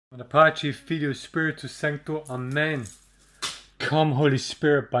In Patri Filio Spiritus Sancto, Amen. Come, Holy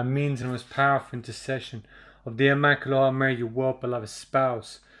Spirit, by means and most powerful intercession of the Immaculate Heart of Mary, your well-beloved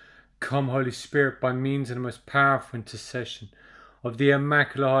spouse. Come, Holy Spirit, by means and most powerful intercession of the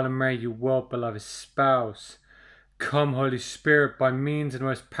Immaculate Heart of Mary, your well-beloved spouse. Come, Holy Spirit, by means and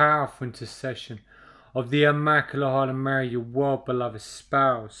most powerful intercession of the Immaculate Heart of Mary, your well-beloved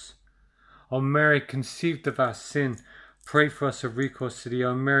spouse. O Mary, conceived without sin, pray for us of recourse to thee.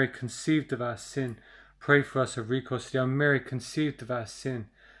 O Mary, conceived without sin, pray for us of recourse to thee. O Mary, conceived without sin,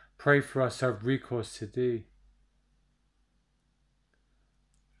 pray for us of recourse to thee.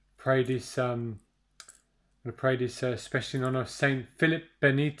 Pray this, especially in honor of Saint Philip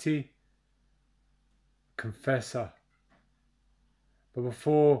Benizi, confessor. But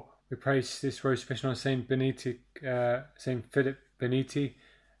before we pray this rosary special on Saint Benizi, Saint Philip Benizi,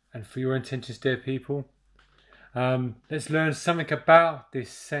 and for your intentions, dear people, let's learn something about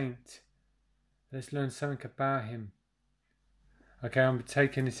this saint. Let's learn something about him. Okay, I'm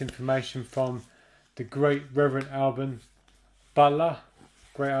taking this information from the great Reverend Alban Butler,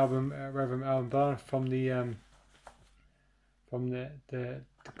 Reverend Alban Butler, from the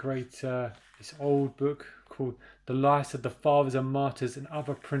great this old book called "The Lives of the Fathers and Martyrs and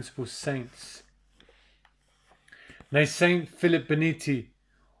Other Principal Saints." Now, Saint Philip Benizi,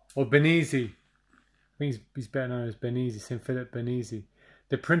 or Benizi, I think he's better known as Benizi, Saint Philip Benizi,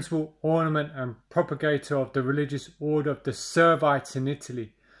 the principal ornament and propagator of the religious order of the Servites in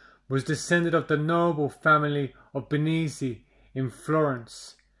Italy, was descended of the noble family of Benizi in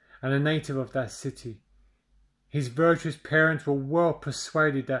Florence, and a native of that city. His virtuous parents were well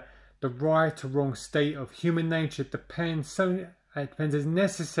persuaded that the right or wrong state of human nature depends as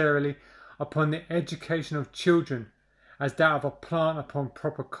necessarily upon the education of children as that of a plant upon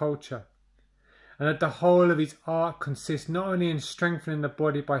proper culture, and that the whole of his art consists not only in strengthening the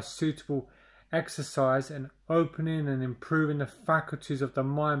body by suitable exercise and opening and improving the faculties of the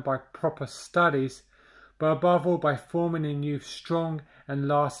mind by proper studies, but above all by forming in youth strong and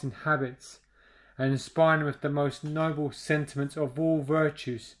lasting habits, and inspiring with the most noble sentiments of all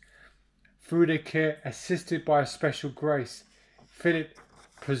virtues. Through their care, assisted by a special grace, Philip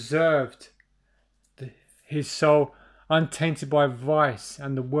preserved his soul untainted by vice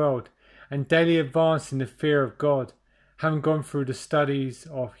and the world, and daily advanced in the fear of God. Having gone through the studies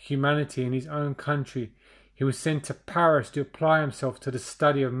of humanity in his own country, he was sent to Paris to apply himself to the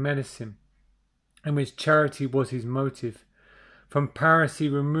study of medicine, in which charity was his motive. From Paris he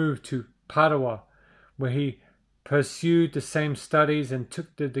removed to Padua, where he pursued the same studies and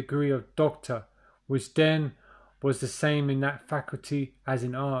took the degree of doctor, which then was the same in that faculty as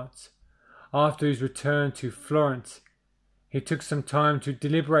in arts. After his return to Florence, he took some time to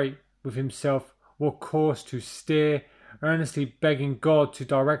deliberate with himself what course to steer, earnestly begging God to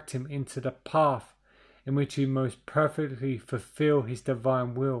direct him into the path in which he most perfectly fulfill his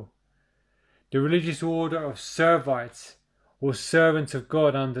divine will. The religious order of Servites, or servants of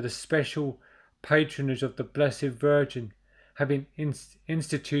God under the special patronage of the Blessed Virgin, had been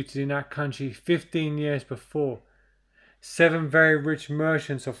instituted in that country 15 years before. 7 very rich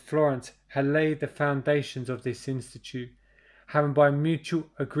merchants of Florence had laid the foundations of this institute, having by mutual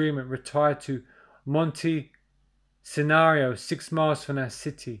agreement retired to Monte Senario, 6 miles from that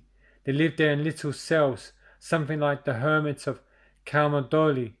city. They lived there in little cells, something like the hermits of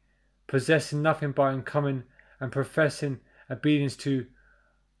Camaldoli, possessing nothing but uncommon and professing obedience to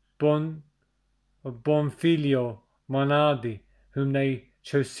Bonfiglio Monardi, whom they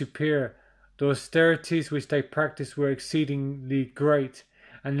chose superior. The austerities which they practised were exceedingly great,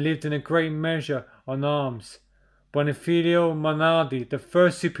 and lived in a great measure on alms. Bonfiglio Monardi, the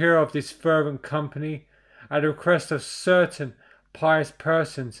first superior of this fervent company, at the request of certain pious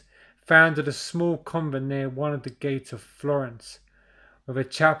persons, founded a small convent near one of the gates of Florence, with a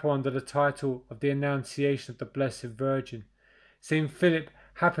chapel under the title of the Annunciation of the Blessed Virgin. St. Philip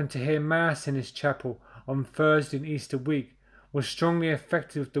happened to hear Mass in his chapel on Thursday in Easter week, was strongly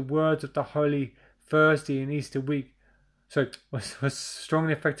affected with the words of the Holy Thursday in Easter week, was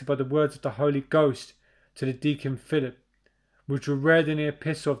strongly affected by the words of the Holy Ghost to the deacon Philip, which were read in the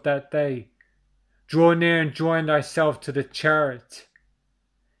epistle of that day. Draw near and join thyself to the chariot.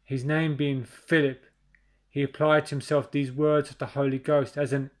 His name being Philip, he applied to himself these words of the Holy Ghost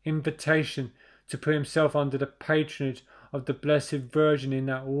as an invitation to put himself under the patronage of the Blessed Virgin in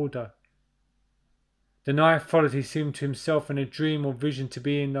that order. The night followed he seemed to himself in a dream or vision to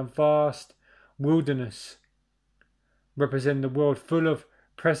be in a vast wilderness, representing the world, full of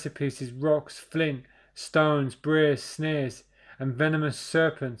precipices, rocks, flint, stones, briars, snares, and venomous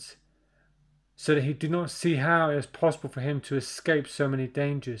serpents, so that he did not see how it was possible for him to escape so many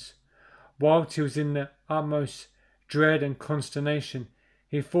dangers. Whilst he was in the utmost dread and consternation,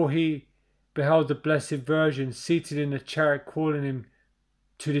 he thought he beheld the Blessed Virgin seated in a chariot calling him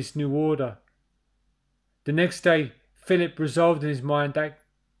to this new order. The next day Philip resolved in his mind that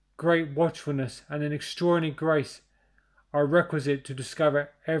great watchfulness and an extraordinary grace are requisite to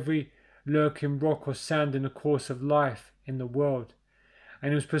discover every lurking rock or sand in the course of life in the world, and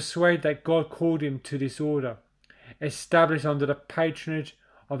he was persuaded that God called him to this order, established under the patronage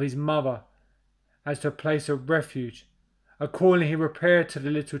of his mother as to a place of refuge. Accordingly he repaired to the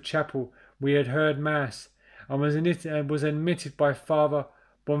little chapel where he had heard Mass, and was admitted by Father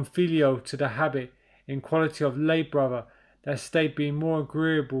Bonfilio to the habit, in quality of lay brother, that state being more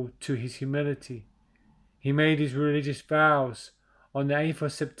agreeable to his humility. He made his religious vows on the 8th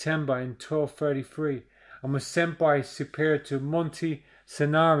of September in 1233, and was sent by his superior to Monte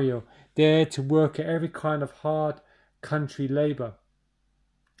Senario, there to work at every kind of hard country labour.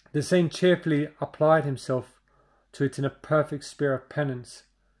 The saint cheerfully applied himself to it in a perfect spirit of penance,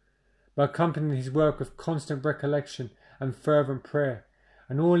 by accompanying his work with constant recollection and fervent prayer,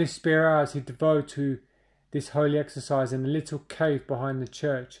 and all his spare hours he devoted to this holy exercise in a little cave behind the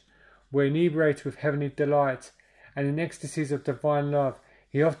church, where, inebriated with heavenly delight and in ecstasies of divine love,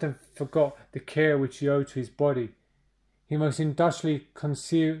 he often forgot the care which he owed to his body. He most industriously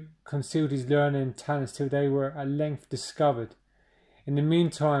concealed his learning and talents till they were at length discovered. In the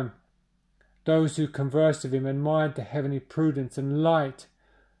meantime, those who conversed with him admired the heavenly prudence and light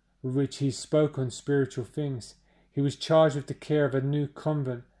with which he spoke on spiritual things. He was charged with the care of a new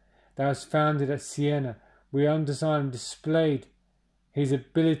convent that was founded at Siena, where he undesignedly displayed his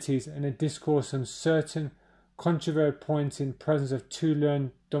abilities in a discourse on certain controversial points in presence of two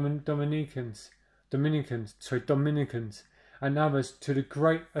learned Dominicans, and others, to the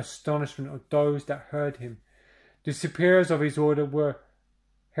great astonishment of those that heard him. The superiors of his order were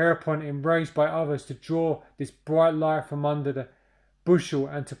hereupon enraged by others to draw this bright light from under the bushel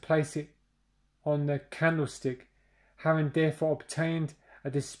and to place it on the candlestick. Having therefore obtained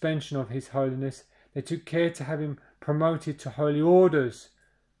a dispensation of his holiness, they took care to have him promoted to holy orders,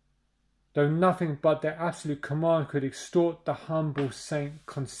 though nothing but their absolute command could extort the humble saint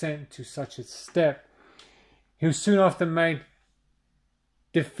consent to such a step. He was soon after made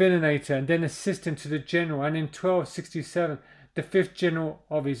defilinator and then assistant to the general, and in 1267 the 5th general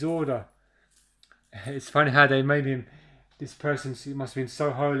of his order. It's funny how they made him, this person, he must have been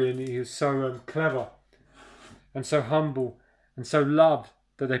so holy, and he was so clever and so humble and so loved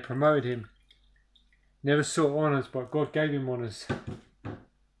that they promoted him. Never sought honours, but God gave him honours.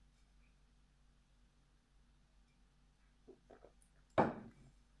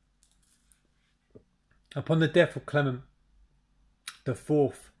 Upon the death of Clement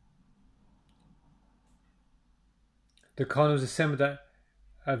IV, the cardinals assembled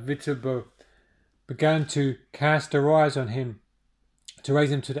at Viterbo began to cast their eyes on him, to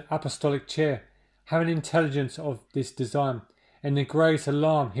raise him to the apostolic chair. Having intelligence of this design, in the greatest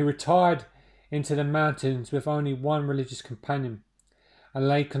alarm, he retired into the mountains with only one religious companion, and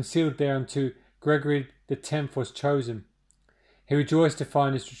lay concealed there until Gregory X was chosen. He rejoiced to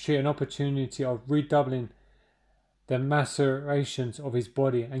find his retreat an opportunity of redoubling the macerations of his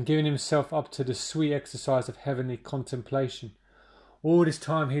body, and giving himself up to the sweet exercise of heavenly contemplation. All this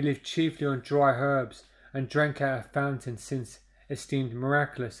time he lived chiefly on dry herbs, and drank out of fountains since esteemed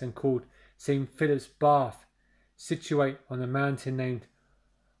miraculous, and called St. Philip's Bath, situate on a mountain named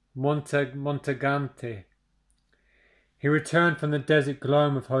Montagante. He returned from the desert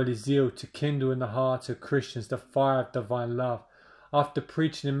glowing with holy zeal to kindle in the hearts of Christians the fire of divine love. After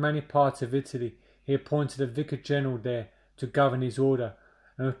preaching in many parts of Italy, he appointed a vicar general there to govern his order,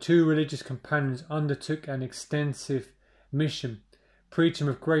 and with 2 religious companions undertook an extensive mission, preaching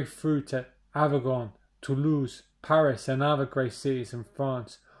with great fruit at Avignon, Toulouse, Paris, and other great cities in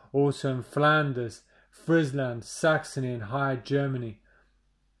France, also in Flanders, Friesland, Saxony, and High Germany.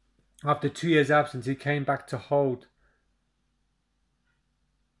 After 2 years' absence, he came back to hold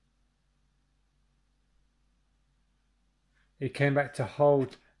the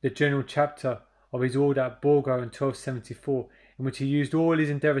general chapter of his order at Borgo in 1274, in which he used all his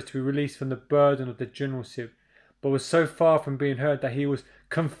endeavours to be released from the burden of the generalship, but was so far from being heard that he was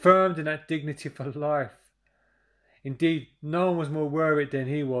confirmed in that dignity for life. Indeed, no one was more worthy than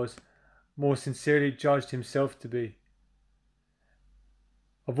he was, more sincerely judged himself to be.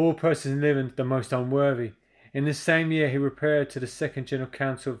 Of all persons living, the most unworthy. In the same year he repaired to the 2nd General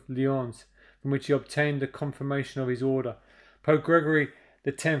Council of Lyons, from which he obtained the confirmation of his order, Pope Gregory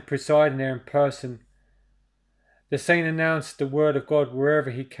X presiding there in person. The saint announced the word of God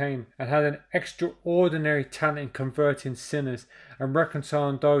wherever he came, and had an extraordinary talent in converting sinners and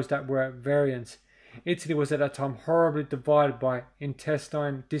reconciling those that were at variance. Italy was at that time horribly divided by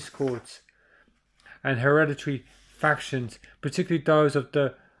intestine discords and hereditary factions, particularly those of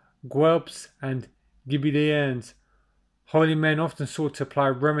the Guelphs and Ghibellians. Holy men often sought to apply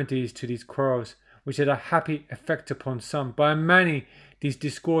remedies to these quarrels, which had a happy effect upon some. By many, these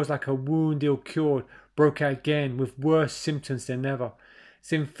discords, like a wound ill cured, broke out again with worse symptoms than ever.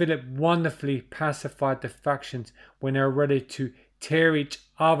 St. Philip wonderfully pacified the factions when they were ready to tear each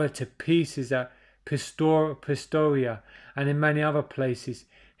other to pieces at Pistoria and in many other places.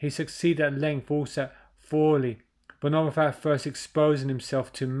 He succeeded at length also at Forli, but not without first exposing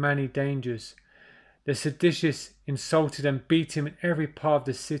himself to many dangers. The seditious insulted and beat him in every part of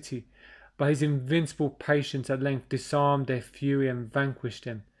the city, but his invincible patience at length disarmed their fury and vanquished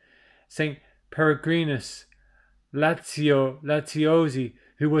them. St. Peregrinus Laziosi,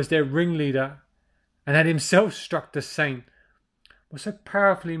 who was their ringleader and had himself struck the saint, was so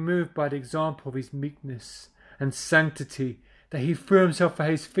powerfully moved by the example of his meekness and sanctity that he threw himself at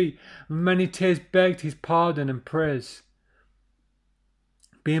his feet and with many tears begged his pardon and prayers.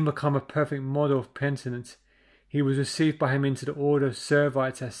 Being become a perfect model of penitence, he was received by him into the order of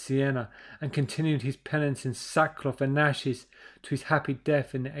Servites at Siena, and continued his penance in sackcloth and ashes to his happy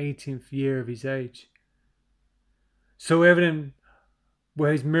death in the 18th year of his age. So evident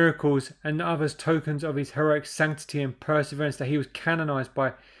were his miracles and others tokens of his heroic sanctity and perseverance that he was canonized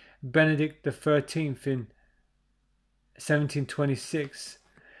by Benedict XIII in 1726.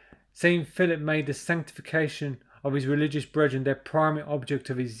 Saint Philip made the sanctification of his religious brethren their primary object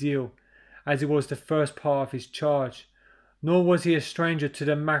of his zeal, as it was the first part of his charge. Nor was he a stranger to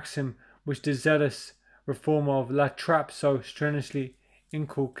the maxim which the zealous reformer of La Trappe so strenuously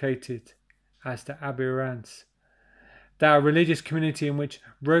inculcated as to abhorrence, that a religious community in which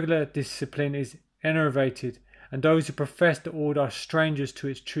regular discipline is enervated, and those who profess the order are strangers to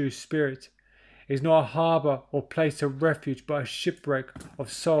its true spirit, is not a harbour or place of refuge, but a shipwreck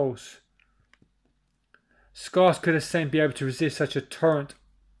of souls. Scarce could a saint be able to resist such a torrent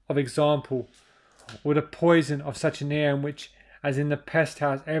of example, or the poison of such an air in which, as in the pest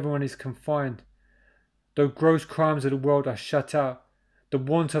house, everyone is confined. Though gross crimes of the world are shut out, the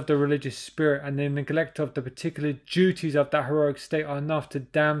want of the religious spirit and the neglect of the particular duties of that heroic state are enough to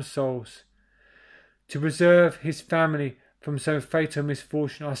damn souls. To preserve his family from so fatal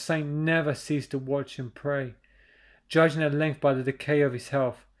misfortune, our saint never ceased to watch and pray. Judging at length by the decay of his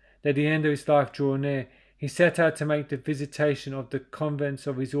health, that the end of his life drew near, he set out to make the visitation of the convents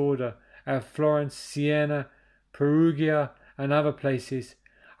of his order at Florence, Siena, Perugia, and other places.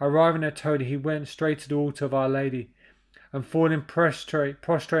 Arriving at Todi, he went straight to the altar of Our Lady, and falling prostrate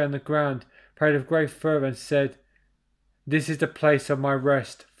on the ground, prayed with great fervour and said, "This is the place of my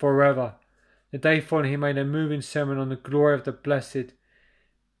rest forever." The day following he made a moving sermon on the glory of the blessed.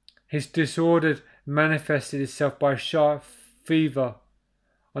 His disorder manifested itself by a sharp fever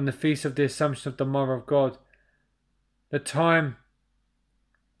on the feast of the Assumption of the Mother of God. The time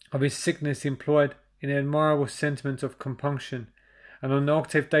of his sickness he employed in admirable sentiments of compunction, and on the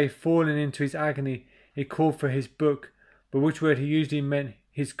octave day, falling into his agony, he called for his book, by which word he usually meant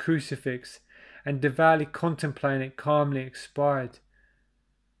his crucifix, and devoutly contemplating it, calmly expired.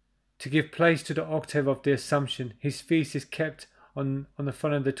 To give place to the octave of the Assumption, his feast is kept on the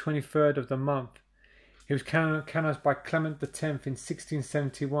following the 23rd of the month. He was canonized by Clement X in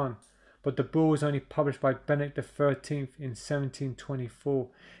 1671, but the bull was only published by Benedict XIII in 1724.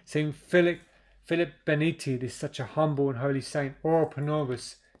 St. Philip Benizi is such a humble and holy saint. Ora pro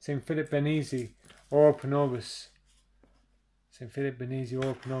nobis. St. Philip Benizi, ora pro nobis. St. Philip Benizi,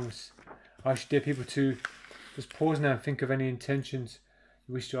 ora pro nobis. I should dare people to just pause now and think of any intentions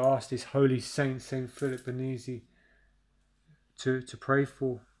you wish to ask this holy saint, St. Philip Benizi, to pray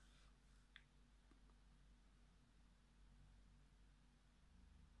for.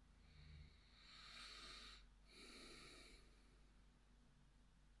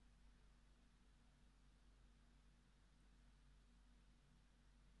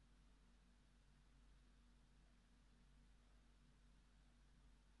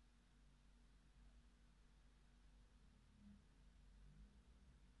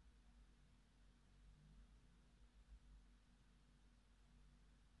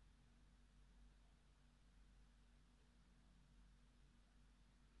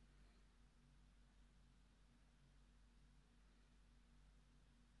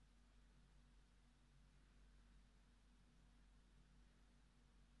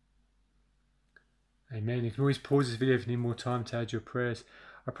 Amen. You can always pause this video if you need more time to add your prayers.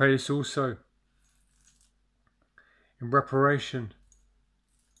 I pray this also in reparation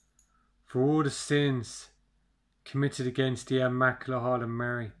for all the sins committed against the Immaculate Heart of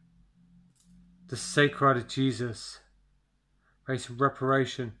Mary, the Sacred Heart of Jesus. Praise in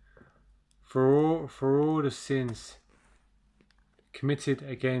reparation for all the sins committed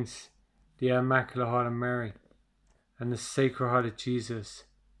against the Immaculate Heart of Mary and the Sacred Heart of Jesus.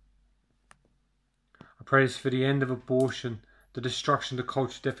 I pray this for the end of abortion, the destruction of the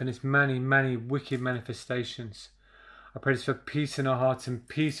culture of death and its many, many wicked manifestations. I pray this for peace in our hearts and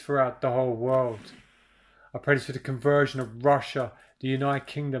peace throughout the whole world. I pray this for the conversion of Russia, the United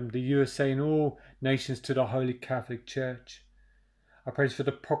Kingdom, the USA and all nations to the Holy Catholic Church. I pray this for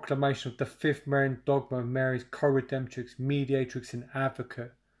the proclamation of the fifth Marian dogma of Mary's co-redemptrix, mediatrix and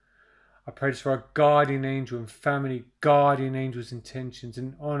advocate. I pray this for our guardian angel and family guardian angels' intentions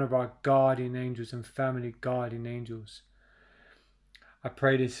in honour of our guardian angels and family guardian angels. I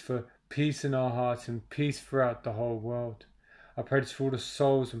pray this for peace in our hearts and peace throughout the whole world. I pray this for all the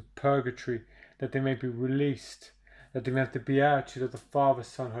souls in purgatory, that they may be released, that they may have the beatitude of the Father,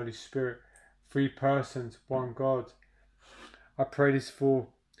 Son, Holy Spirit, three persons, one God. I pray this for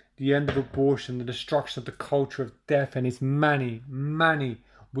the end of abortion, the destruction of the culture of death and its many, many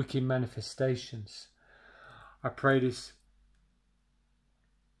wicked manifestations. I pray this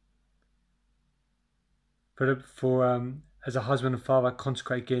for as a husband and father, I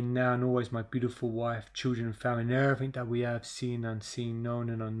consecrate again now and always my beautiful wife, children and family, and everything that we have seen, unseen, known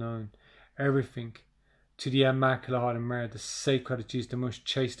and unknown. Everything to the Immaculate Heart of Mary, the Sacred Heart of Jesus, the most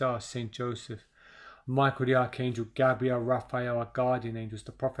chaste heart of Saint Joseph, Michael the Archangel, Gabriel, Raphael, our guardian angels,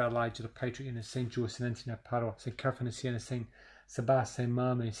 the Prophet Elijah, the Patriarch, and Saint George, Saint Anthony of Padua, Saint Catherine of Siena, Saint Sebastian, Saint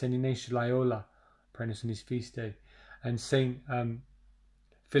Marmon, Saint Ignatius Loyola, praying us on his feast day, and Saint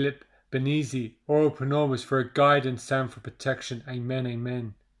Philip Benizi, Oro Pro Nobis, for a guidance and for protection. Amen,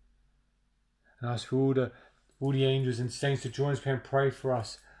 amen. And ask for all the angels and saints to join us and pray for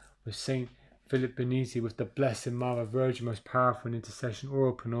us with Saint Philip Benizi, with the Blessed Mother Virgin, most powerful in intercession,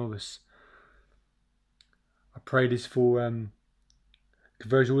 Oro Pro Nobis. I pray this for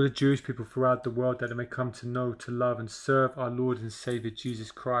conversion all the Jewish people throughout the world, that they may come to know, to love and serve our Lord and Saviour Jesus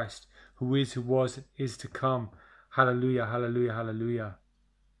Christ, who is, who was, and is to come. Hallelujah, hallelujah, hallelujah.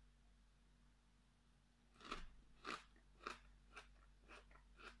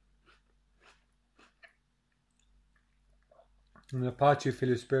 In the Patri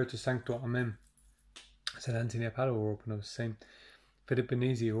Filio Spiritus Sancto, Amen. Saint Anthony of Padua, Oro Pro Nobis. Saint Philip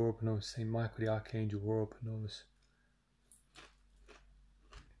Benizi, Oro Pro Nobis. Saint Michael the Archangel, Oro Pro Nobis.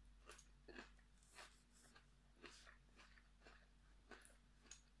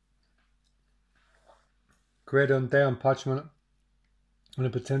 Creator Deum Patrum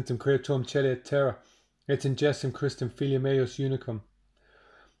Omnipotentem, Creatorem Caeli et Terra, et in gestum Christum Filium eius unicum,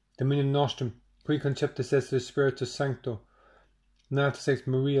 Dominium nostrum, qui conceptus est Spiritus Sancto, natus ex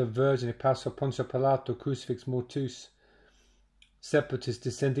Maria Virgine, passo Poncio Pilato, crucifix mortus, sepultus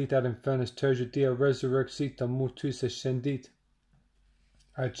descendit ad infernus, tertius dia resurrexita, mortus ascendit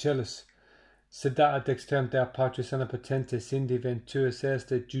ad caelus, sedat ad dexteram Dei Patris omnipotentes, indi venturus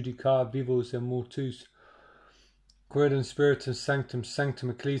est et judicar vivos et mortus, Quidem Spiritum Sanctum,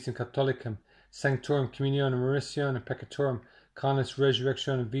 Sanctum Ecclesiam Catholicum, Sanctorum Communionem Remissionem Peccatorum, Carnis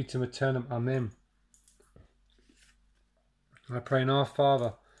Resurrectionem Vitam Aeternam. Amen. I pray in our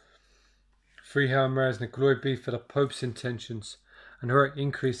Father, free Hail Marys, and glory be for the Pope's intentions, and her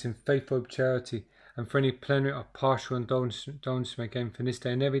increase in faith, hope, charity, and for any plenary or partial indulgence again for this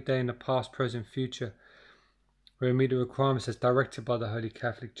day and every day in the past, present, future, where we meet the requirements as directed by the Holy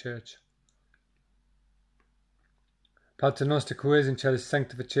Catholic Church. Pater noster, qui es in caelis,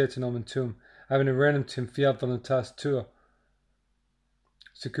 sanctificetur nomen tuum, avene renum tuum, fiat voluntas tua,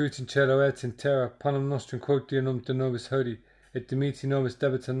 sicut in cielo et in terra, panem nostrum quotidianum de nobis hodie, et dimiti nobis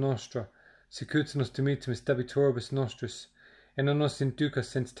debita nostra, sicut nos dimitimus debitoribus nostris, et non nos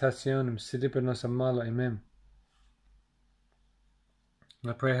inducas in tentationem, sed libera nos a malo. Amen.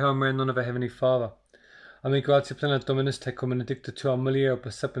 I pray, Hail Mary, None of our Heavenly Father, Ami gratia plena Dominus tecum, benedicta tu mulierum,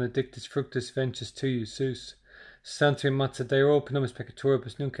 benedictus fructus ventris tui, Iesus. Santa Mater Dei, ora pro nobis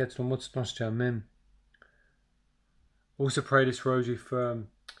peccatoribus, nunc et in mortis nostri. Amen. Also pray this rosary for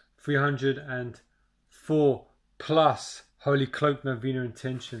 304 plus Holy Cloak Novena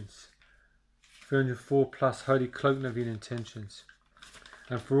intentions. 304 plus Holy Cloak Novena intentions.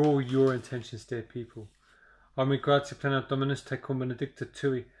 And for all your intentions, dear people. Ami gratia plena Dominus tecum, benedicta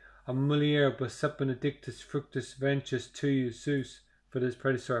tui, a mulieribus et benedictus fructus ventris tui, Iesus. For this,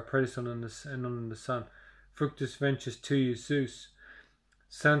 pray this, I pray this on the Son. Fructus ventris tui, Iesus.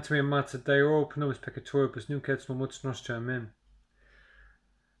 Santa Maria Mater Dei, ora pro nobis peccatoribus, nunc et in mortis nostri. Amen.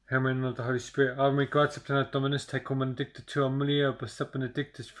 Amen. Of the Holy Spirit. Ave Gratia plena Dominus tecum benedicta tua mulieris,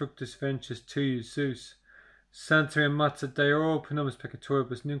 benedictus fructus ventris tui, Iesus. Sancta Mater Dei, ora pro nobis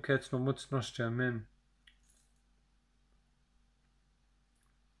peccatoribus, nunc et in mortis nostri. Amen.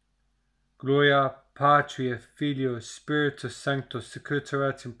 Gloria Patri et Filio Spiritus Sanctus, sicut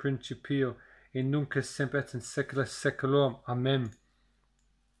erat in principio, et nunc et semper et in saecula saeculorum. Amen.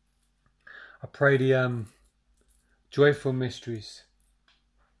 I pray the joyful mysteries.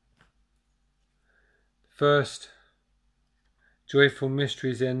 First joyful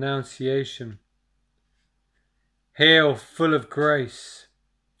mystery is the Annunciation. Hail, full of grace!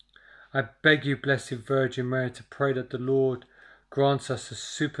 I beg you, Blessed Virgin Mary, to pray that the Lord grants us a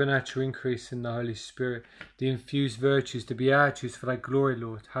supernatural increase in the Holy Spirit, the infused virtues, the beatitudes for thy glory,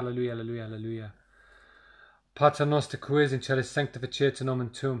 Lord. Hallelujah, hallelujah, hallelujah. Pater noster qui es in celis, sanctificetur nomen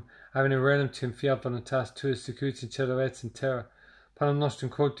tuum, avene regnum tuum, fiat voluntas tua, sicut in cielo et in terra. Panem nostrum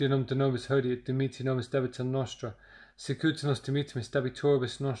quotidianum de nobis hodie, et dimitte nobis debita nostra, sicut nos dimittimus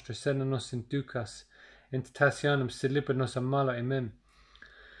debitoribus nostri, sed non nos inducas in tentationem, sed libera nos a malo. Amen.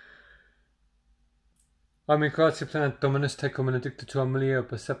 Amen. Gratia plena Dominus tecum, benedicta tua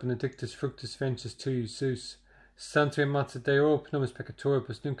mulieribus, et benedictus fructus ventris tui, Iesus. Sancta Mater Dei, ora pro nobis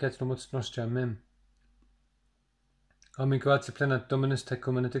peccatoribus, nunc et in mortis nostri. Amen. Amen. Gratia plena Dominus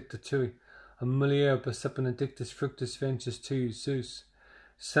tecum, benedicta tui, mulieribus, et benedictus fructus ventris tui, Iesus.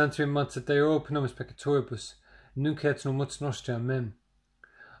 Sancta Mater Dei, ora pro nobis peccatoribus, nunc et in mortis nostri. Amen.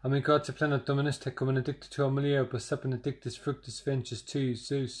 Amen. Gratia plena Dominus tecum, benedicta tua mulieribus, et benedictus fructus ventris tui,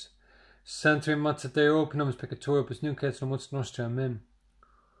 Iesus. Sancta Mater Dei, ora pro nobis peccatoribus, nunc et in mortis nostri. Amen.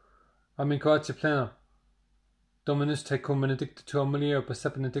 Amen. Gratia plena Dominus tecum, benedicta tua mulieribus,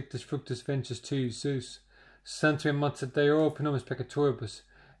 et benedictus fructus ventris tui, Iesus. Sancta Mater Dei, ora pro nobis peccatoribus,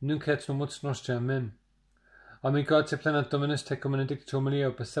 nunc et in mortis nostri. Amen. Amen. Gratia plena Dominus tecum, benedicta tua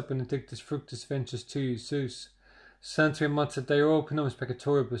mulieribus, et benedictus fructus ventris tui, Iesus. Sancta Mater Dei, ora pro nobis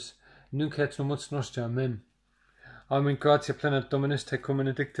peccatoribus, nunc et in mortis nostri. Amen. Amen. Gratia plena Dominus tecum,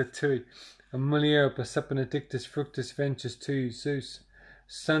 benedicta tui, mulieribus, et benedictus fructus ventris tui, Iesus.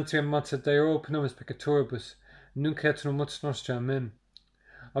 Sancta Mater Dei, ora pro nobis peccatoribus, nunc et in mortis nostri. Amen.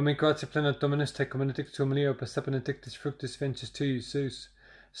 Amen. Gratia plena Dominus tecum, benedicta tua mulieribus, et benedictus fructus ventris tui, Iesus.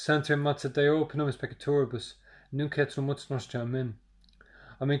 Sancta Mater Dei, ora pro nobis peccatoribus, nunc et in mortis nostri. Amen.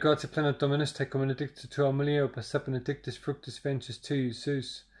 Amen. Gratia plena Dominus tecum, benedicta tua mulieribus, et benedictus fructus ventris tui,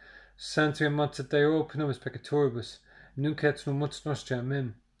 Iesus. Sancta Mater Dei, ora pro nobis peccatoribus, nunc et in mortis nostri.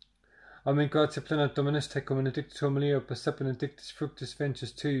 Amen. Amen. Gratia plena Dominus tecum, benedicta tua mulieribus, et benedictus fructus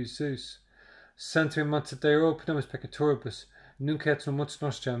ventris tui, Iesus. Sancta Mater Dei, ora pro nobis peccatoribus, nunc et in mortis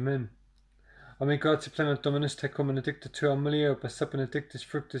nostri. Amen. Amen. Gratia plena Dominus tecum, benedicta tua mulieribus, et benedictus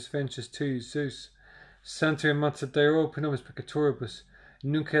fructus ventris tui, Iesus. Sancta Mater Dei, ora pro nobis peccatoribus,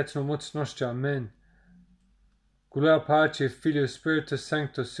 nunc et in mortis nostri. Amen. Gloria Patri et Filio Spiritus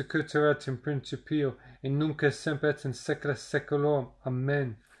Sanctus, sicut erat in principio, et nunc et semper et in saecula saeculorum.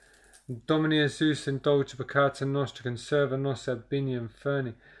 Amen. Domine Iesus, indulge peccata nostra, conserva nos ad bene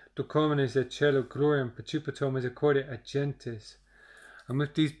inferni, duc homines et cielo gloriam, percipitur misericordia et gentes. And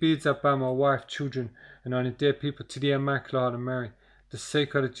with these beads I bow my wife, children, and our dear people to the Immaculate Heart of Mary, the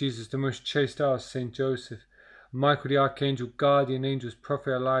Sacred Heart of Jesus, the most chaste house, Saint Joseph, Michael the Archangel, guardian angels,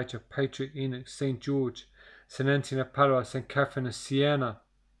 Prophet Elijah, Patriarch Enoch, Saint George, Saint Anthony of Padua, Saint Catherine of Siena,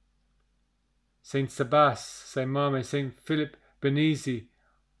 Saint Sabas, Saint Mame, Saint Philip Benizi,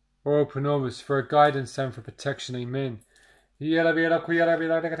 ora pro nobis, for a guidance and for protection. Amen.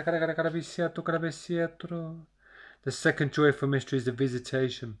 The second joyful mystery is the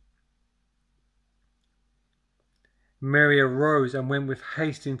Visitation. Mary arose and went with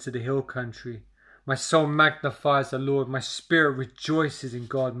haste into the hill country. My soul magnifies the Lord, my spirit rejoices in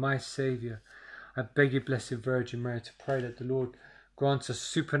God, my Saviour. I beg you, Blessed Virgin Mary, to pray that the Lord grants us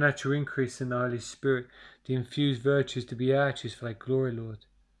supernatural increase in the Holy Spirit, the infused virtues, the beatitudes for thy glory, Lord.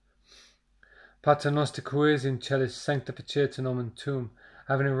 Pater noster qui es in celis, sanctificetur nomen tuum,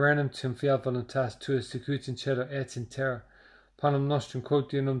 avene regnum tuum, fiat voluntas tua, sicut in cielo et in terra. Panem nostrum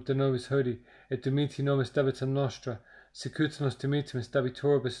quotidianum de nobis hodie, et dimitti nobis debita nostra, sicut nos dimittimus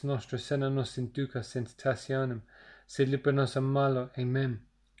debitoribus nostra, sed non nos inducas in tentationem, sed libera nos a malo. Amen.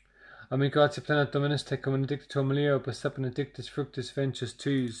 Amen. Gratia plena Dominus tecum, benedicta tua mulieribus, et benedictus fructus ventris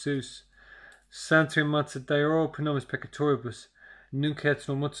tui, Iesus. Sancta Mater Dei, ora pro nobis peccatoribus, nunc et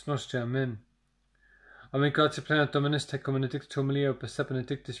in mortis nostri. Amen. Amen. Gratia plena Dominus tecum, benedicta tua mulieribus, et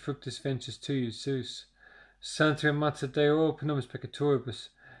benedictus fructus ventris tui, Iesus. Sancta Mater Dei, ora pro nobis peccatoribus,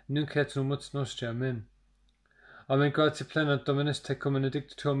 nunc et in mortis nostri. Amen. Amen. Gratia plena Dominus tecum,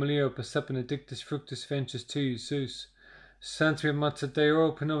 benedicta tua mulieribus, et benedictus fructus ventris tui, Iesus. Sancta Mater Dei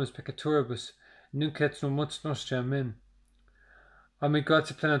ora pro nobis peccatoribus, nunc et in mortis nostri. Amen. Ave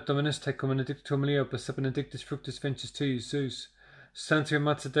gratia plena Dominus tecum, benedicta Maria, opus benedictus fructus ventris tui, Iesus. Sancta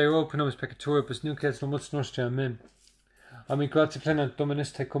Mater Dei ora pro nobis peccatoribus, nunc et in mortis nostri. Amen. Ave gratia plena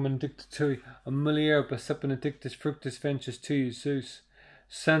Dominus tecum, benedicta tui, Maria, opus benedictus fructus ventris tui, Iesus.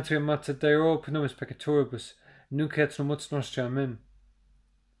 Sancta Mater Dei ora pro nobis peccatoribus, nunc et in mortis nostri. Amen.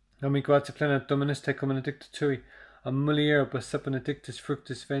 Ave gratia plena Dominus tecum, benedicta tui, Maria, opus benedictus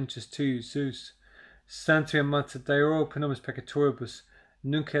fructus ventris tui, Iesus. Sancta Mater Dei ora pro nobis peccatoribus,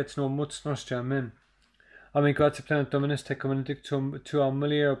 nunc et in mortis nostri. Amen. Ave gratia plena Dominus tecum, benedictum tua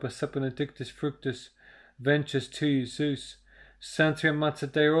Maria, opus benedictus fructus ventris tui, Iesus. Sancta Mater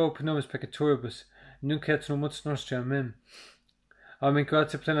Dei ora pro nobis peccatoribus, nunc et in mortis nostri. Amen. Ave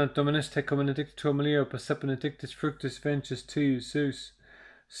gratia plena Dominus tecum, benedicta tua Maria, opus benedictus fructus ventris tui, Iesus.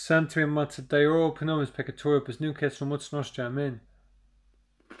 Sancta Mater Dei ora pro nobis peccatoribus, nunc et in mortis nostri. Amen.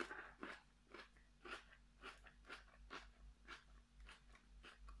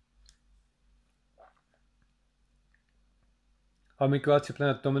 Ave gratia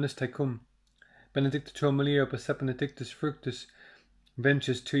plena Dominus tecum, benedicta tua Maria, opus benedictus fructus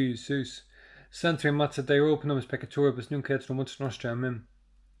ventris tui, Iesus. Sancta Mater Dei ora pro nobis peccatoribus, nunc et in mortis nostri. Amen.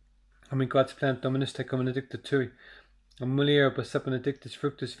 Ave gratia plena Dominus tecum, benedicta tui, Maria, opus benedictus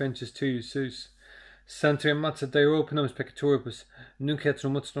fructus ventris tui, Iesus. Sancta Mater Dei ora pro nobis peccatoribus, nunc et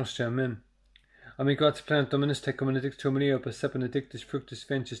in mortis nostri. Amen. Ave gratia plena Dominus tecum, benedicta tua Maria, opus benedictus fructus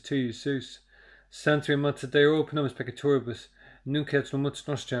ventris tui, Iesus. Sancta Mater Dei ora pro nobis peccatoribus, nunc et in mortis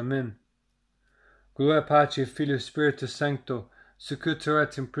nostri. Amen. Gloria Patri, Filio, Spiritus Sancto, sicut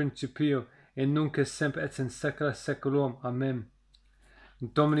erat in principio, et nunc et semper et in saecula saeculorum. Amen.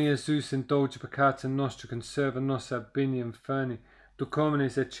 Domini Iesus, indulge peccata nostra, conserva nos ab bini inferni, duc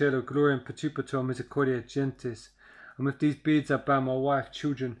homines et cielo, gloria and perpetua misericordia gentes. And with these beads I bow my wife,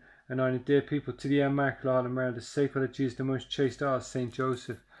 children, and our dear people to the Immaculate Heart of Mary, the Sacred of Jesus, the most chaste heart of Saint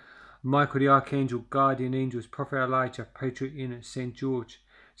Joseph, Michael the Archangel, guardian angels, Prophet Elijah, Patriot Enoch, Saint George,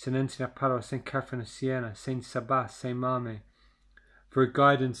 Saint Anthony of Padua, Saint Catherine of Siena, Saint Sabas, Saint Mame, for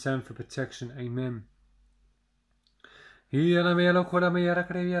guidance and for protection. Amen. The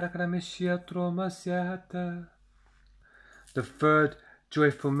third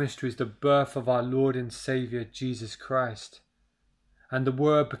joyful mystery is the birth of our Lord and Saviour Jesus Christ. And the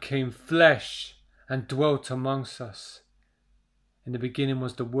Word became flesh and dwelt amongst us. In the beginning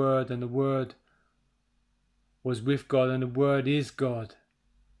was the Word, and the Word was with God, and the Word is God.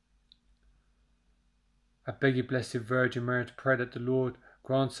 I beg you, Blessed Virgin Mary, to pray that the Lord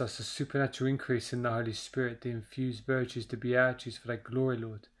grants us a supernatural increase in the Holy Spirit, the infused virtues, the beatitudes for thy glory,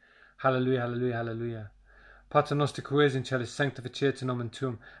 Lord. Hallelujah, hallelujah, hallelujah. Pater noster qui es in celis, sanctificetur nomen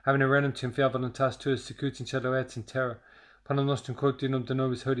tuum, having a renum fiat voluntas tuas, sicut in cielo et in terra. Panem nostrum quotidianum de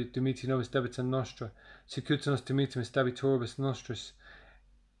nobis hodie, dimiti nobis debita nostra, sicut nos dimittimus debitoribus nostris,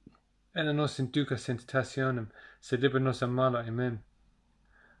 et ne nos inducas in tentationem, sed libera nos a malo. Amen.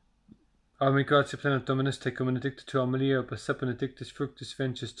 Ave gratia plena Dominus tecum, benedicta tua Maria, opus benedictus fructus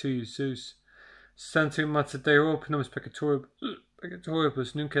ventris tui, Iesus. Sancta Mater Dei ora pro nobis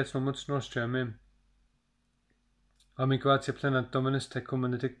peccatoribus, nunc et in mortis nostri. Amen. Ave gratia plena Dominus tecum,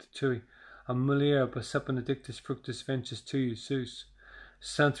 benedicta tui, Maria, opus benedictus fructus ventris tui, Iesus.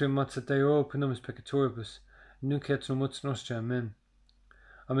 Sancta Mater Dei ora pro nobis peccatoribus, nunc et in mortis nostri. Amen.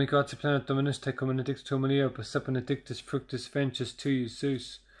 Ave gratia plena Dominus tecum, benedicta tua Maria, opus benedictus fructus ventris tui,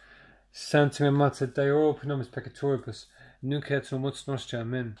 Iesus. Sancta Mater Dei ora pro nobis peccatoribus, nunc et in mortis nostri.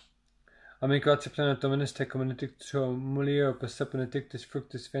 Amen. Ave gratia plena Dominus tecum, benedicta tua Maria, opus benedictus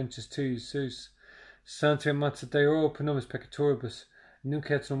fructus ventris tui, Iesus. Sancta Mater Dei ora pro nobis peccatoribus, nunc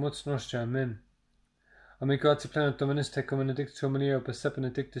et in mortis nostri. Amen. Ave gratia plena Dominus tecum, benedicta tua Maria, opus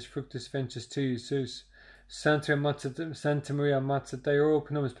benedictus fructus ventris tui, Iesus. Santa Maria Mater Dei ora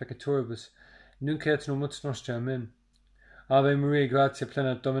pro nobis peccatoribus, nunc et in mortis nostri. Amen. Ave Maria, gratia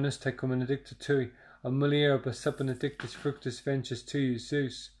plena Dominus tecum, benedicta tui, Maria, opus benedictus fructus ventris tui,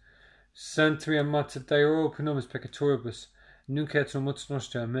 Iesus. Sancta Mater Dei ora pro nobis peccatoribus, nunc et in mortis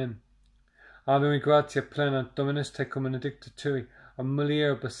nostri. Amen. Ave gratia plena Dominus tecum, benedicta tui,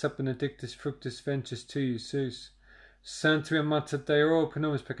 Maria, opus benedictus fructus ventris tui, Iesus. Sancta Mater Dei ora pro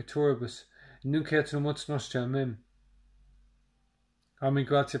nobis peccatoribus, nunc et in mortis nostri. Amen. Ave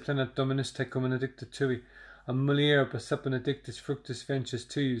gratia plena Dominus tecum, benedicta tui, Maria, opus benedictus fructus ventris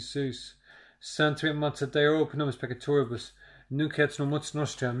tui, Iesus. Sancta Mater Dei ora pro nobis peccatoribus, nunc et in mortis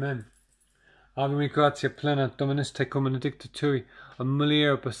nostri. Amen. Ave gratia plena Dominus tecum, benedicta tui,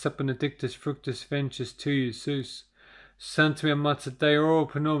 Maria, opus benedictus fructus ventris tui, Iesus. Sancta Mater Dei ora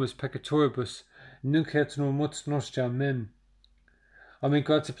pro nobis peccatoribus, nunc et in hora mortis nostre. Amen. Amen.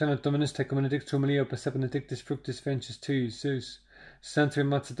 Gratia plena Dominus tecum, benedictum mulieribus per benedictus fructus ventris tui, Iesus. Sancta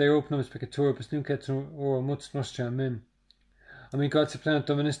Mater Dei, ora pro nobis peccatoribus, nunc et in hora mortis nostre. Amen. Amen. Gratia plena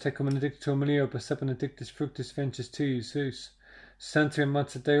Dominus tecum, benedictum mulieribus per benedictus fructus ventris tui, Iesus. Sancta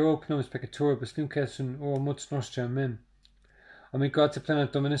Mater Dei, ora pro nobis peccatoribus, nunc et in hora mortis nostre. Amen. Amen. Gratia plena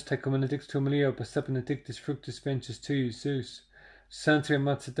Dominus tecum, benedictum mulieribus per benedictus fructus ventris tui, Iesus. Sancta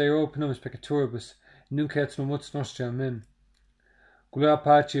Mater Dei, ora pro nobis peccatoribus, nunc et in hora mortis nostre. Amen. Gloria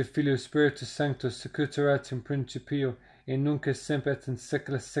Patri et Filio Spiritus Sanctus, sicut erat in principio, et nunc et semper et in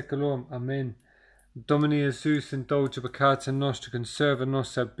saecula saeculorum. Amen. Domini Iesus, indulge peccata nostra, conserva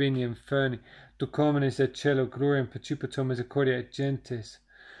nos ab bini inferni, duc homines et cielo, gloria and perpetuum misericordia et gentes.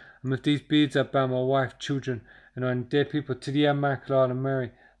 And with these beads I bow my wife, children, and our dear people to the Immaculate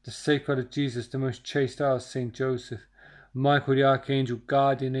Mary, the sacred of Jesus, the most chaste hour, Saint Joseph, Michael the Archangel,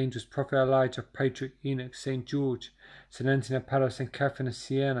 guardian angels, Prophet Elijah, Patriarch Enoch, Saint George, Saint Anthony of Padua, Saint Catherine of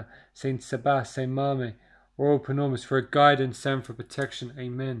Siena, Saint Sabas, Saint Mame, Royal Pronomus, for a guidance and for protection.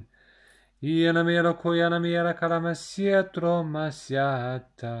 Amen. Iana mera koyana mera karamasietro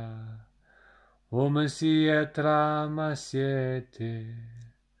masiata, o masietra masiete.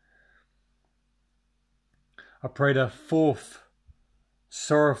 I pray the fourth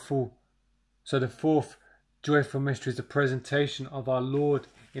joyful mystery is the presentation of our Lord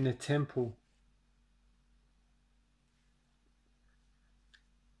in the temple.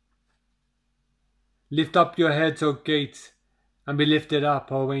 Lift up your heads, O gates, and be lifted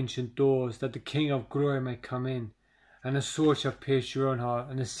up, O ancient doors, that the King of glory may come in. And a sword shall pierce your own heart,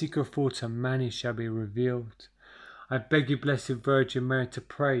 and the secret thoughts of many shall be revealed. I beg you, Blessed Virgin Mary, to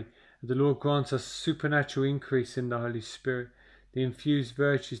pray that the Lord grants us supernatural increase in the Holy Spirit, the infused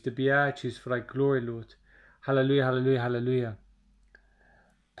virtues, the beatitudes for thy glory, Lord. Hallelujah, hallelujah, hallelujah.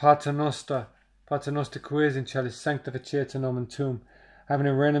 Pater noster, qui es in celis, sanctificetur nomen tuum, having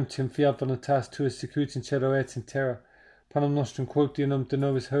a renum tuum fiat voluntas tua, sicut in cielo et in terra. Panem nostrum quotidianum de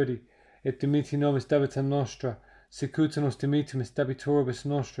nobis hodie, et dimitti nobis debita nostra, sicut nos dimittimus debitoribus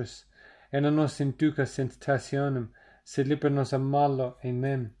nostris, et non nos inducas in tentationem, sed libera nos a malo.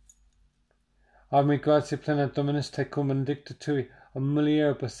 Amen. Ave gratia plena Dominus tecum, benedicta tui,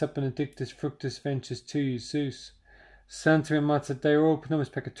 mulieribus et benedictus fructus ventris tui, Iesus. Sancta Mater Dei, ora pro nobis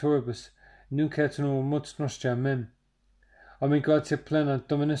peccatoribus, nunc et in hora mortis nostre. Amen. Ave gratia plena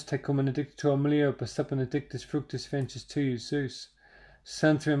Dominus tecum, benedicta tu mulieribus et benedictus fructus ventris tui, Iesus.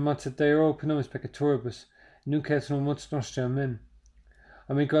 Sancta Mater Dei, ora pro nobis peccatoribus, nunc et in hora mortis nostre. Amen.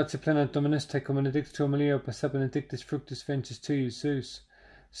 Ave gratia plena Dominus tecum, benedicta tu mulieribus et benedictus fructus ventris tui, Iesus.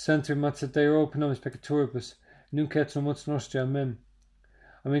 Sancta Mater Dei, ora pro nobis peccatoribus, nunc et in hora mortis nostre. Amen.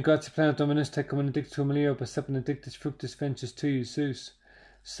 Ave gratia plena Dominus tecum, benedicta tu mulieribus et benedictus fructus ventris tui, Iesus.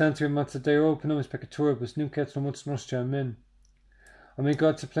 Sancta Mater Dei, ora pro nobis peccatoribus, nunc et in hora mortis nostre. Amen. Ave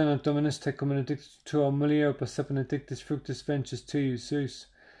gratia plena Dominus tecum, benedicta tu mulieribus et benedictus fructus ventris tui, Iesus.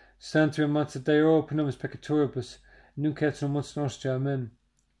 Sancta Mater Dei, ora pro nobis peccatoribus, nunc et in hora mortis nostre. Amen.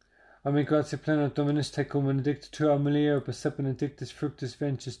 Ave gratia plena Dominus tecum, benedicta tu mulieribus et benedictus fructus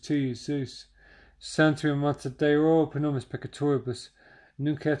ventris tui, Iesus. Sancta Mater Dei, ora pro nobis peccatoribus,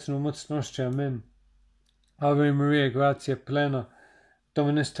 nunc et in hora mortis nostre. Amen. Ave Maria, gratia plena,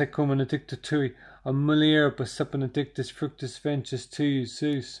 Dominus tecum, benedicta tui mulieribus et benedictus fructus ventris tui,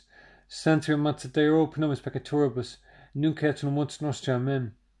 Iesus. Sancta Mater Dei, ora pro nobis peccatoribus, nunc et in hora mortis nostre.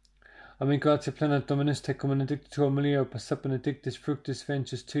 Amen. Ave gratia plena Dominus tecum, benedicta tu mulieribus et benedictus fructus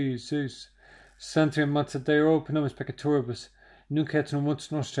ventris tui, Iesus. Sancta Mater Dei, ora pro nobis peccatoribus, nunc et in hora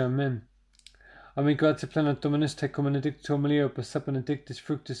mortis nostre. Amen. Ave gratia plena Dominus tecum, benedicta tu mulieribus et benedictus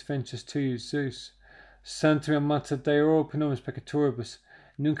fructus ventris tui, Iesus. Sancta Mater Dei, ora pro nobis peccatoribus,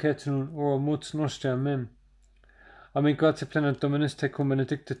 nunc et in hora mortis nostre. Amen. Ave gratia plena Dominus tecum,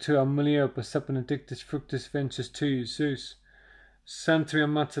 benedicta tu mulieribus et benedictus fructus ventris tui, Iesus. Sancta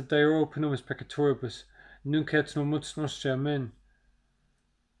Mater Dei, ora pro nobis peccatoribus, nunc et in hora mortis nostre. Amen.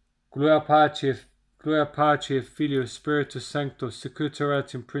 Gloria Patri et Filio Spiritus Sanctus, sicut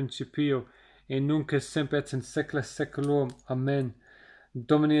erat in principio, et nunc et semper et in saecula saeculorum. Amen.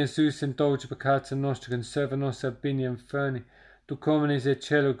 Domini Iesus, indulge peccata nostra, conserva nos ab bini inferni, duc homines et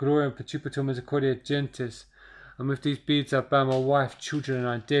cielo, gloria and perpetuum misericordia et gentes. And with these beads I bow my wife, children, and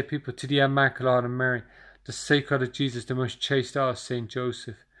our dear people to the Immaculate Mary, the sacred of Jesus, the most chaste hour, Saint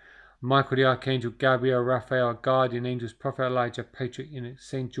Joseph, Michael the Archangel, Gabriel, Raphael, guardian angels, Prophet Elijah, Patriarch Enoch,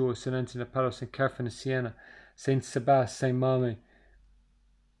 Saint George, Saint Anthony of Padua, Saint Catherine of Siena, Saint Sabas, Saint Mame,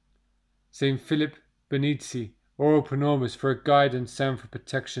 Saint Benizi, Oral Pronomus, for a guidance and for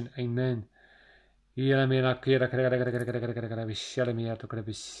protection. Amen. I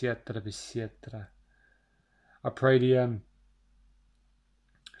pray the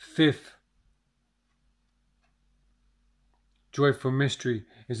fifth joyful mystery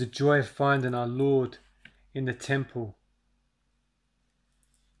is the joy of finding our Lord in the temple.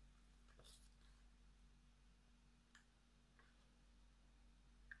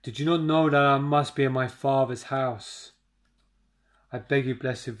 Did you not know that I must be in my Father's house? I beg you,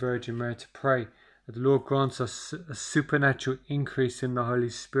 Blessed Virgin Mary, to pray that the Lord grants us a supernatural increase in the Holy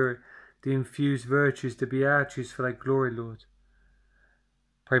Spirit, the infused virtues, the beatitudes for thy glory, Lord.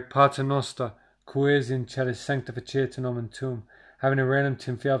 Pray, Pater Noster, qui es in celis sanctificetur nomen tuum, having a renum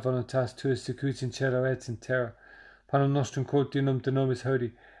tim fiat voluntas tuas secut in cielo et in terra. Panem nostrum quotidianum de nobis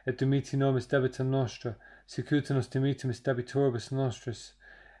hodie, et dimiti nobis debita nostra, secuta nos dimitimus debitoribus nostris,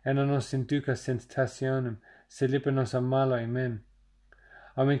 et non nos inducas in tentationem, sed libera nos a malo. Amen.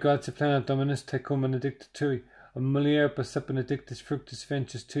 Amen. Gratia plena Dominus tecum, benedicta tui, mulieribus sep benedictus fructus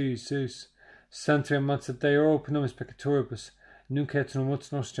ventris tui, Iesus. Sancta Mater Dei, ora pro nobis peccatoribus, nunc et in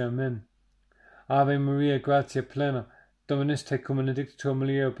mortis nostri. Amen. Ave Maria, gratia plena, Dominus tecum, benedicta tu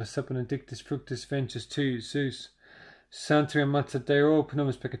mulieribus sep benedictus fructus ventris tui, Iesus. Sancta Mater Dei, ora pro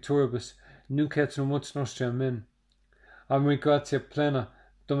nobis peccatoribus, nunc et in mortis nostri. Amen. Ave Maria, gratia plena,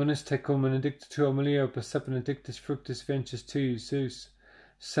 Dominus tecum, benedicta tu mulieribus sep benedictus fructus ventris tui, Iesus.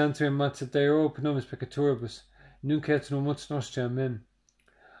 Sancta Mater Dei, ora pro nobis peccatoribus, nunc et in mortis nostri. Amen.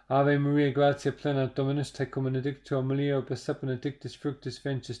 Ave Maria, gratia plena, Dominus tecum, benedicta tu mulieribus sep benedictus fructus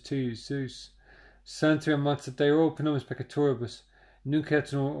ventris tui, Iesus. Sancta Mater Dei, ora pro nobis peccatoribus, nunc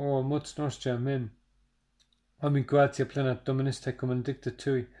et in mortis nostri. Amen. Ave gratia plena, Dominus tecum, benedicta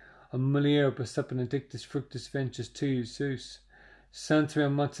tui mulieribus sep benedictus fructus ventris tui, Iesus. Sancta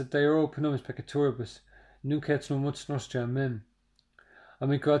Mater Dei, ora pro nobis peccatoribus, nunc et in mortis nostri. Amen.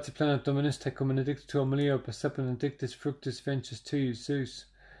 Ave gratia plena, Dominus tecum, benedicta tu mulieribus sep benedictus fructus ventris tui, Iesus.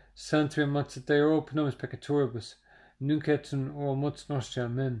 Sancta Mater Dei, ora pro nobis peccatoribus, nunc et in mortis nostri.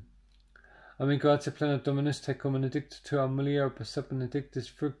 Amen. Ave gratia plena, Dominus tecum, benedicta tu mulieribus sep benedictus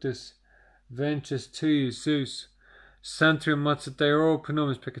fructus ventris tui, Iesus. Sancta Mater Dei, ora pro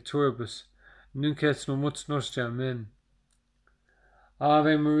nobis peccatoribus, nunc et in mortis nostri. Amen.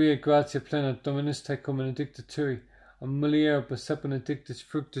 Ave Maria, gratia plena, Dominus tecum, benedicta tui mulieribus sep benedictus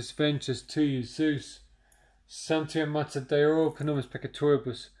fructus ventris tui, Iesus. Sancta Mater Dei, ora pro nobis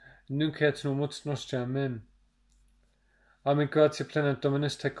peccatoribus, nunc et in mortis nostri. Amen. Ave gratia plena,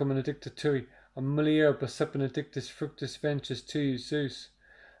 Dominus tecum, benedicta tui mulieribus sep benedictus fructus ventris tui, Iesus.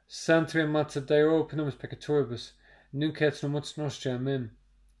 Sancta Mater Dei, ora pro nobis peccatoribus, nunc et in mortis nostri. Amen.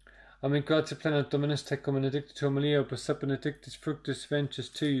 Ave gratia plena, Dominus tecum, benedicta tu mulieribus sep benedictus fructus ventris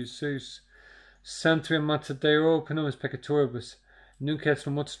tui, Iesus. Sancta Mater Dei, ora pro nobis peccatoribus, nunc et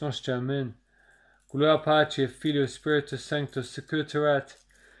in mortis nostri. Amen. Gloria Patri, Filio, Spiritus Sanctus, secut erat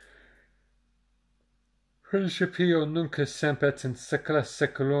principio nunc et semper et in saecula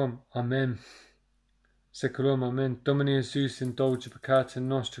saeculorum. Amen. Saeculorum. Amen. Domine Iesus, indulge peccata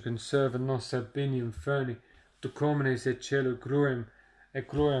nostra, conserva nos ad bene inferni, ducomines et cielo gloriam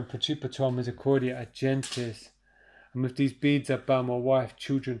principatuam misericordia ad gentes. And with these beads I bow my wife,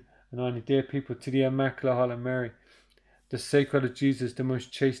 children, and any dear people to the Immaculate Heart of Mary, the Sacred of Jesus, the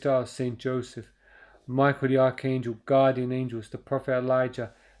most chaste heart of Saint Joseph, Michael the Archangel, guardian angels, the Prophet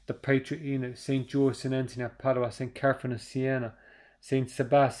Elijah, the Patriarch Enoch, Saint George, Saint Anthony of Padua, Saint Catherine of Siena, Saint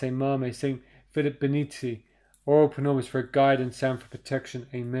Sabas, Saint Mame, Saint Philip Benizi, all pro nobis for guidance and for protection.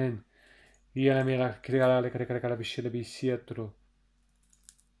 Amen. I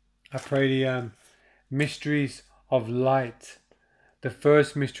pray the mysteries of light. The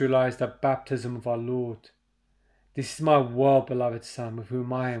first mystery lies the baptism of our Lord. This is my well-beloved Son, with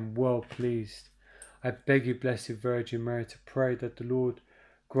whom I am well pleased. I beg you, Blessed Virgin Mary, to pray that the Lord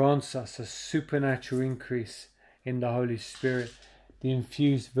grants us a supernatural increase in the Holy Spirit, the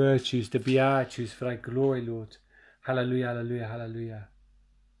infused virtues, the beatitudes for thy glory, Lord. Hallelujah, hallelujah, hallelujah.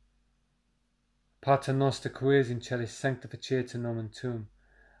 Pater noster, qui es in celis, sanctificetur nomen tuum.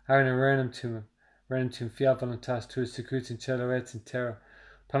 Having renum tuum fiat voluntas tuas, secut in cielo et in terra.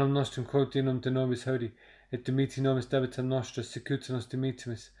 Panem nostrum quotidianum de nobis hodie, et dimiti nobis debita nostra, secuta nos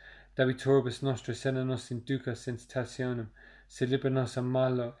dimitimus debitoribus nostris, et non nos inducas in tentationem, sed libera nos a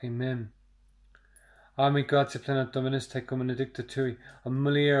malo. Amen. Ave gratia plena, Dominus tecum, benedicta tui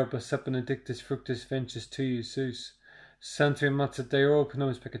mulieribus sep benedictus fructus ventris tui, Iesus. Sancta Mater Dei, ora pro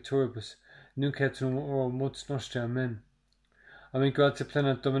nobis peccatoribus, nunc et in mortis nostri. Amen. Ave gratia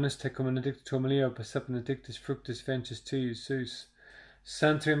plena, Dominus tecum, benedicta tu mulieribus sep benedictus fructus ventris tui, Iesus.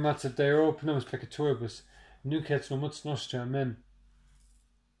 Sancta Mater Dei, ora pro nobis peccatoribus, nunc et in mortis nostri. Amen.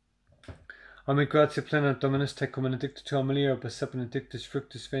 Ame gratia plena Dominus tecum benedicta mulieribus et benedictus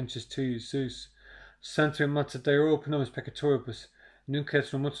fructus ventris tui, Iesus. Sancta Mater Dei, ora pro nobis peccatoribus, nunc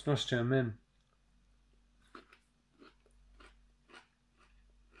et in mortis nostri. Amen.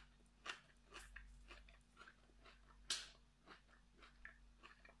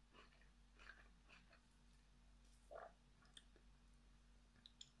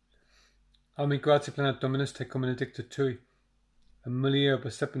 Ame gratia plena Dominus tecum benedicta tui, et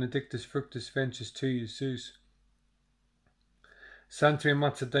mulieribus et benedictus fructus ventris tui, Iesus. Sancta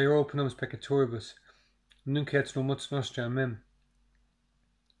Mater Dei, ora pro nobis peccatoribus, nunc et in mortis nostri. Amen.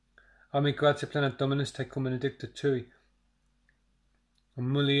 Ame gratia plena Dominus tecum benedicta tui, et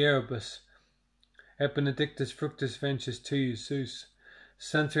mulieribus et benedictus fructus ventris tui, Iesus.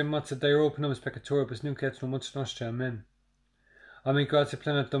 Sancta Mater Dei, ora pro nobis peccatoribus, nunc et in mortis nostri. Amen. Ame gratia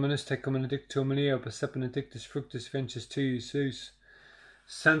plena Dominus tecum benedicta mulieribus et benedictus fructus ventris tui, Iesus.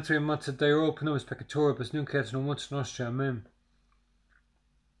 Sancta Mater Dei, ora pro nobis peccatoribus, nunc et in mortis nostri. Amen.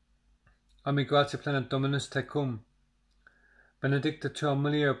 Ame gratia plena Dominus tecum benedicta tua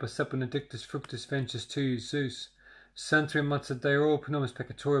mulieribus et benedictus fructus ventris tui, Iesus. Sancta Mater Dei, ora pro nobis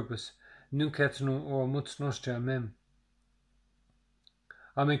peccatoribus, nunc et in hora mortis nostri. Amen.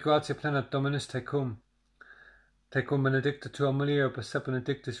 Ame gratia plena Dominus tecum benedicta tua mulieribus et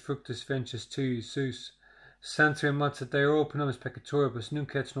benedictus fructus ventris tui, Iesus. Sancta Mater Dei, ora pro nobis peccatoribus,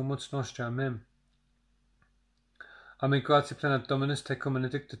 nunc et in hora mortis nostri. Amen. Ame gratia plena Dominus tecum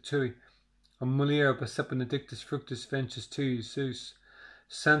benedicta tui, et mulieribus et benedictus fructus ventris tui, Iesus.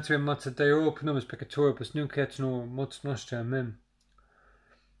 Sancta Mater Dei, ora pro nobis peccatoribus, nunc et in hora mortis nostri. Amen.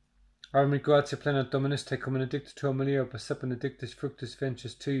 Ame gratia plena Dominus tecum benedicta tua mulieribus et benedictus fructus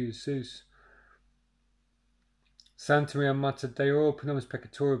ventris tui, Iesus. Sancta Mater Dei, ora pro nobis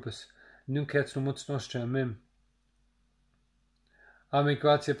peccatoribus, nunc et in mortis nostri. Amen. Ame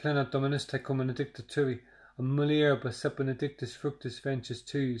gratia plena Dominus tecum benedicta tui, et mulieribus et benedictus fructus ventris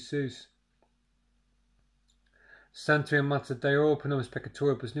tui, Iesus. Sancta Mater Dei, ora pro nobis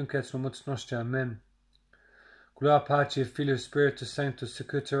peccatoribus, nunc et in mortis nostri. Amen. Gloria Patri et Filio Spiritus Sanctus,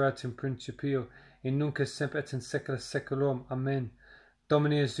 sic ut erat in principio, et nunc et semper et in saecula saeculorum. Amen.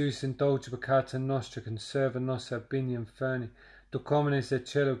 Domine Iesus, indulge peccata nostra, conserva nos ab bini inferni, duc homines et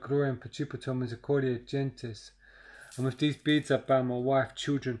cielo gloriam percipitur misericordia gentes. And with these beads I bow my wife,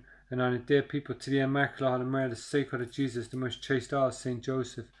 children, and our dear people to the Immaculate Heart of Mary, the Sacred of Jesus, the most chaste Heart of Saint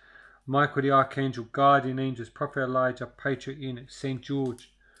Joseph, Michael the Archangel, guardian angels, Prophet Elijah, Patriarch Enoch, Saint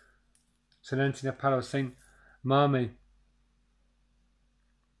George, Saint Anthony of Padua, Saint Mame,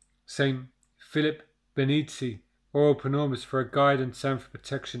 Saint Philip Benizi, ora pro nobis, for guidance and for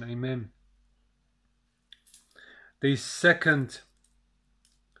protection. Amen. The second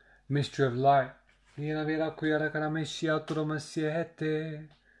mystery of light. The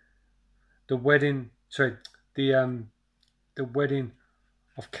wedding, the wedding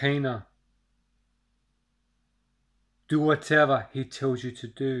of Cana. Do whatever he tells you to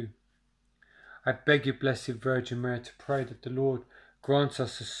do. I beg you, Blessed Virgin Mary, to pray that the Lord grants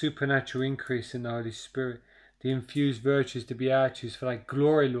us a supernatural increase in the Holy Spirit, the infused virtues, the beatitudes, for thy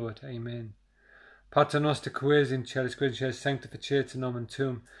glory, Lord. Amen. Pater noster qui es in celis, sanctificetur nomen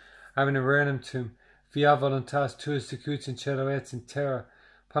tuum, avena regnum tuum, via voluntas tua sicut in cielo et in terra.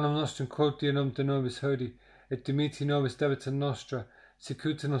 Panem nostrum quotidianum de nobis hodie, et dimiti nobis debita nostra,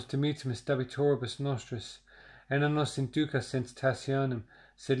 sicut nos dimitimus debitoribus nostris, et non nos inducas in tentationem,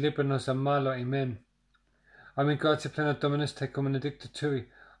 sed libera nos a malo. Amen. Ame gratia plena Dominus tecum benedicta tui,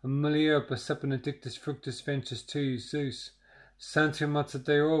 et mulieribus et benedictus fructus ventris tui, Iesus. Sancta Mater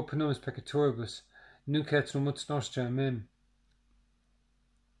Dei, ora pro nobis peccatoribus, nunc et in mortis nostri. Amen.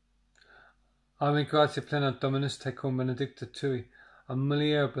 Ame gratia plena Dominus tecum benedicta tui, et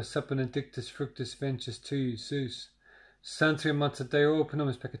mulieribus et benedictus fructus ventris tui, Iesus. Sancta Mater Dei, ora pro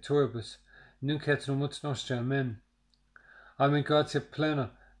nobis peccatoribus, nunc et in mortis nostri. Amen. Ame gratia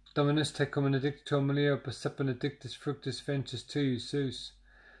plena Dominus tecum benedicta mulieribus et benedictus fructus ventris tui, Iesus.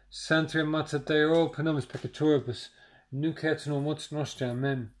 Sancta Mater Dei, ora pro nobis peccatoribus, nunc et in mortis nostri.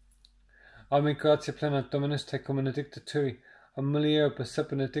 Amen. Ame gratia plena Dominus tecum benedicta tui, et mulieribus et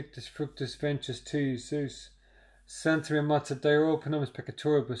benedictus fructus ventris tui, Iesus. Sancta Mater Dei, ora pro nobis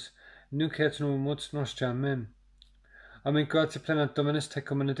peccatoribus, nunc et in mortis nostri. Amen. Ame gratia plena Dominus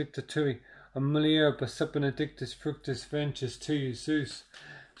tecum benedicta tui, et mulieribus et benedictus fructus ventris tui, Iesus.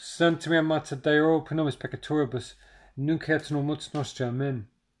 Sancta Mater Dei, ora pro nobis peccatoribus, nunc et in mortis nostri. Amen.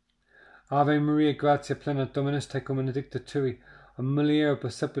 Ave Maria, gratia plena Dominus tecum benedicta tui, et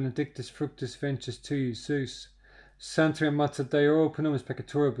mulieribus et benedictus fructus ventris tui, Iesus. Sancta Mater Dei, ora pro nobis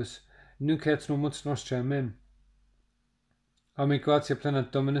peccatoribus, nunc et in mortis nostri. Amen. Ami gratia plena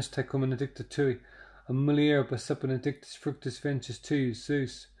Dominus tecum benedicta tui, a mulieribus et benedictus fructus ventris tui,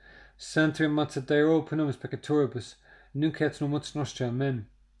 Iesus. Sancta Mater Dei, ora pro nobis peccatoribus, nunc et in mortis nostri. Amen.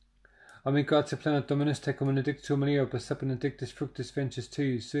 Ami gratia plena Dominus tecum benedicta tu, mulieribus et benedictus fructus ventris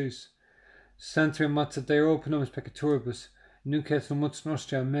tui, Iesus. Sancta Mater Dei, ora pro nobis peccatoribus, nunc et in mortis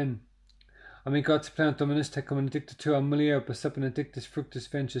nostri. Amen. Ami gratia plena Dominus tecum benedicta tu, mulieribus et benedictus fructus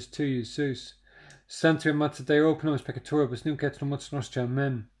ventris tui, Iesus. Sancta Mater Dei, ora pro nobis peccatoribus, nunc et in mortis nostri.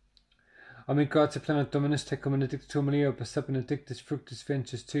 Amen. Ami gratia plena Dominus tecum benedicta tu, mulieribus et benedictus fructus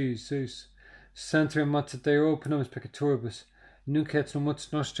ventris tui, Iesus. Sancta Mater Dei, ora pro nobis peccatoribus, nunc et in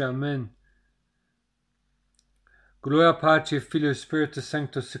mortis nostri. Amen. Gloria Patri et Filio Spiritus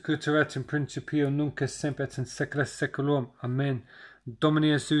Sancto, sicut erat in principio, nunc et semper et in saecula saeculorum. Amen.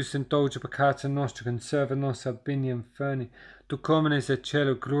 Domini Iesus, indulge peccata nostra, conserva nos ab bini inferni, duc homines et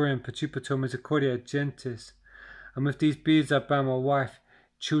cielo, gloria and perpetua misericordia et gentes. And with these beads I bow my wife,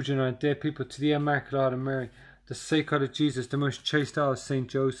 children, and dear people to the Immaculate Heart of Mary, the Sacred Heart of Jesus, the most chaste Heart of Saint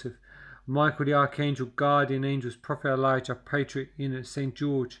Joseph, Michael the Archangel, guardian angels, Prophet Elijah, Patriot Enoch, Saint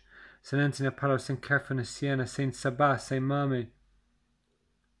George, Saint Anthony of Padua, Saint Catherine of Siena, Saint Sabah, Saint Mame,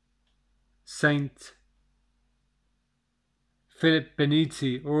 Saint Philip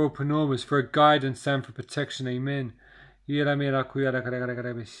Benizi, ora pro nobis, for guidance and for protection. Amen. The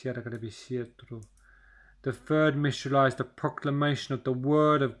third mystery lies the proclamation of the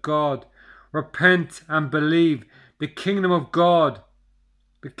Word of God. Repent and believe. The kingdom of God,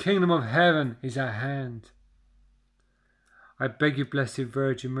 the kingdom of heaven is at hand. I beg you, Blessed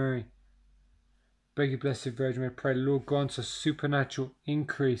Virgin Mary, pray, Lord, grant us supernatural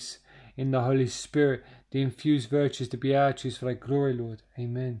increase in the Holy Spirit, the infused virtues, the beatitudes for thy glory, Lord.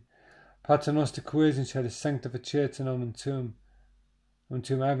 Amen. Pater noster qui in cielo, sanctificetur nomen tuum.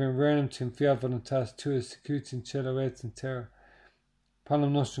 Avem regnum tuum, fiat voluntas tua, sicut in cielo et in terra.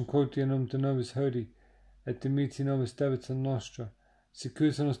 Panem nostrum quotidianum de nobis hodie, et dimitti nobis debita nostra,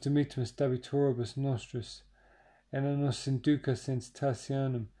 sicut nos dimittimus debitoribus nostris, et non nos inducas in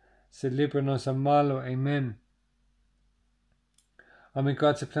tentationem, sed libera nos a malo. Amen. Ami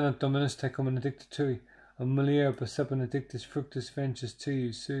gratia plena Dominus tecum benedicta tui, a mulieribus et benedictus fructus ventris tui,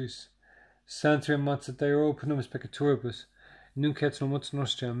 Iesus. Sancta Mater Dei, ora pro nobis peccatoribus, nunc et in mortis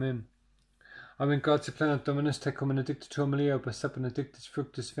nostri. Amen. Ami gratia plena Dominus tecum benedicta tu, mulieribus et benedictus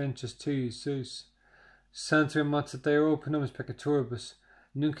fructus ventris tui, Iesus. Sancta Mater Dei, ora pro nobis peccatoribus,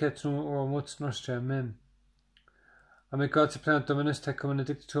 nunc et in mortis nostri. Amen. Ami gratia plena Dominus tecum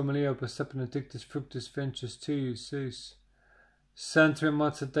benedicta tu, mulieribus et benedictus fructus ventris tui, Iesus. Sancta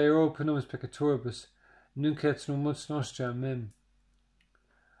Mater Dei, ora pro nobis peccatoribus, nunc et in mortis nostri. Amen.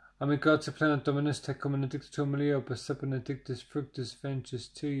 Ami gratia plena Dominus tecum benedicta tu, mulieribus et benedictus fructus ventris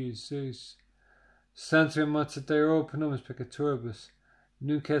tui, Iesus. Sancta Mater Dei, ora pro nobis peccatoribus,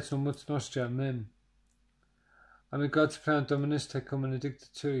 nunc et in mortis nostri. Amen. Ami gratia plena Dominus tecum benedicta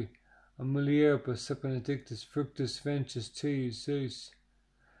tui, a mulieribus et benedictus fructus ventris tui, Iesus.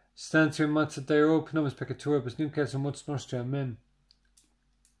 Sancta Mater Dei, ora pro nobis peccatoribus, nunc et in mortis nostri. Amen.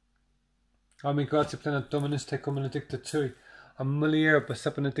 Ami gratia plena Dominus tecum benedicta tui, a mulieribus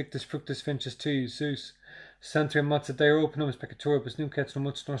et benedictus fructus ventris tui, Iesus. Sancta Mater Dei, ora pro nobis peccatoribus, nunc et in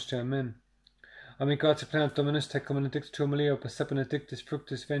mortis nostri. Amen. Ami gratia plena Dominus tecum benedicta tu, mulieribus et benedictus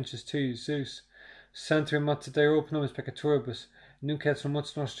fructus ventris tui, Iesus. Sancta Mater Dei, ora pro nobis peccatoribus, nunc et in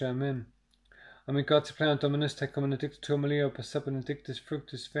mortis nostri. Amen. Ami gratia plena Dominus tecum benedicta tu, mulieribus et benedictus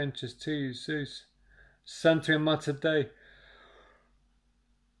fructus ventris tui, Iesus. Sancta Mater Dei,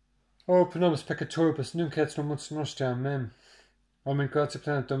 ora pro nobis peccatoribus, nunc et in mortis nostri. Amen. Ami gratia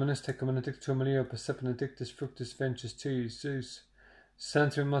plena Dominus tecum benedicta tu, mulieribus et benedictus fructus ventris tui, Iesus.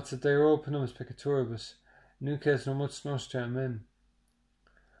 Sancta Mater Dei, ora pro nobis peccatoribus, nunc et in mortis nostri. Amen.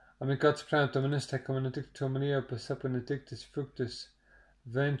 Ami gratia plena Dominus tecum benedicta tu, mulieribus et benedictus fructus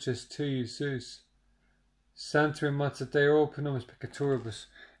ventris tui, Iesus. Sancta Mater Dei, ora pro nobis peccatoribus,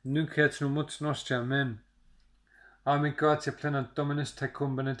 nunc et in mortis nostri. Amen. Ami gratia plena Dominus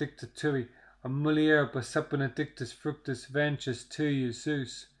tecum benedicta tui, a mulieribus et benedictus fructus ventris tui,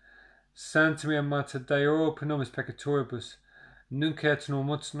 Iesus. Sancta Mater Dei, ora pro nobis peccatoribus, nunc et in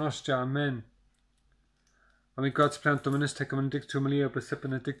mortis nostri. Amen. Ami gratia plena Dominus tecum benedicta tu, mulieribus et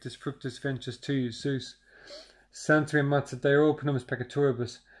benedictus fructus ventris tui, Iesus. Sancta Mater Dei, ora pro nobis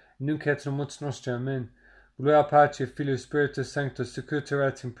peccatoribus, nunc et in mortis nostri. Amen. Gloria Patri et Filio Spiritus Sancto, sicut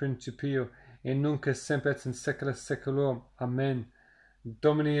erat in principio, et nunc et semper et in saecula saeculorum. Amen.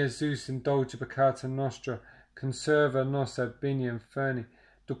 Domini Iesus, indulge peccata nostra, conserva nos ab bini inferni,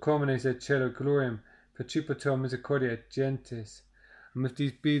 duc homines et cielo gloriam, perpetua misericordia et gentes. And with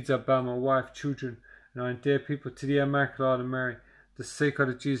these beads I bow my wife, children, and our dear people, to the Immaculate Mary, the Sacred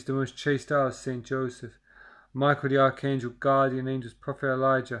of Jesus, the most chaste hour, Saint Joseph, Michael the Archangel, guardian angels, Prophet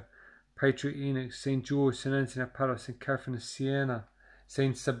Elijah, Patriarch Enoch, Saint George, Saint Anthony of Padua, Saint Catherine of Siena,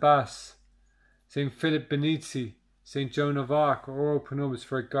 Saint Sabas, Saint Philip Benizi, Saint Joan of Arc, or open numbers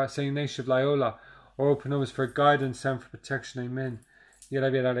for a Saint Ignatius of Loyola, or open numbers for guidance and for protection. Amen.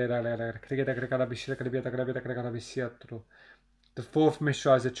 The fourth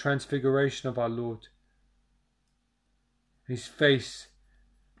mystery is the transfiguration of our Lord. His face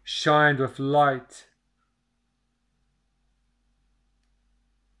shined with light.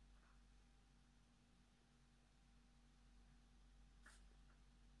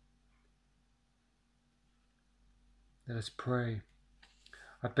 Let us pray.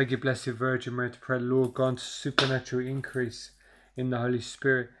 I beg you, Blessed Virgin Mary, to pray, Lord, grant us supernatural increase in the Holy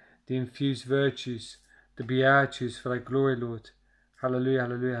Spirit, the infused virtues, the beatitudes for thy glory, Lord. Hallelujah,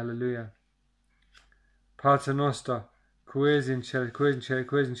 hallelujah, hallelujah. Pater noster, qui es in celis,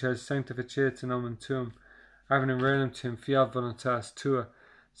 sanctificete nomen tuum, adveniat regnum tuum, fiat voluntas tua,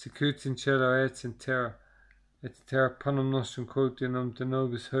 sicut in cielo et in terra panem nostrum quotidianum de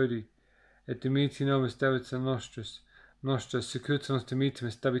nobis hodie, et dimiti nobis debita nostra, sicut nos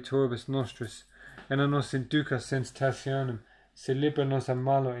dimittimus debitoribus nostris, et non nos inducas in tentationem, sed libera nos a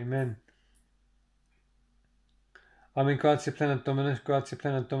malo. Amen. Amen. Gratia plena Dominus,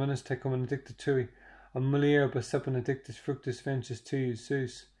 tecum benedicta tui, and mulieribus et benedictus fructus ventris tui,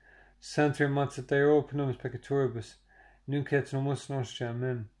 Jesus. Sancta Mater Dei, ora pro nobis peccatoribus, nunc et in mortis nostri.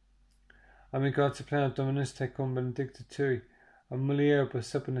 Amen. Amen. Gratia plena Dominus, tecum benedicta tui, and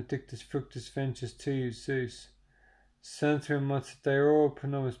mulieribus et benedictus fructus ventris tui, Jesus. Sancta Mater Dei, ora pro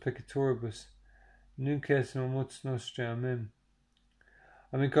nobis peccatoribus, nunc et in mortis nostri. Amen.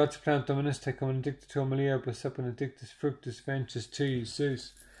 Amen. Gratia plena Dominus, tecum benedicta tui, mulieribus et benedictus fructus ventris tui,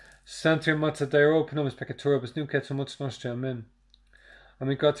 Jesus. Sancta Mater Dei, ora pro nobis peccatoribus, nunc et in mortis nostri. Amen.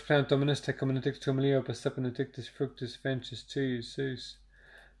 Amen. Gratia plena Dominus, tecum benedicta tui, mulieribus et benedictus fructus ventris tui, Jesus.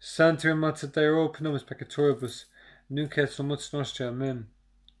 Sancta Mater Dei, ora pro nobis peccatoribus, nunc et in mortis nostri. Amen.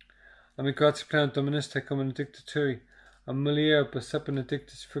 Amen. Gratia plena Dominus, tecum benedicta tui, and mulieribus et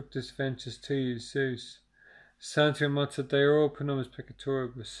benedictus fructus ventris tui, Jesus. Sancta Mater Dei, ora pro nobis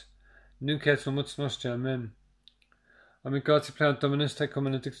peccatoribus, nunc et in mortis nostri. Amen. Amen. Gratia plena Dominus, tecum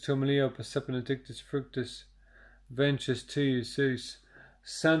benedicta tui, mulieribus et benedictus fructus ventris tui, Jesus.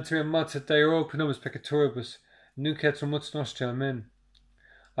 Sancta Mater Dei, ora pro nobis peccatoribus, nunc et in mortis nostri. Amen.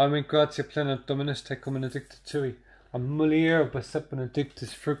 Amen. Gratia plena Dominus, tecum benedicta tui, and mulieribus et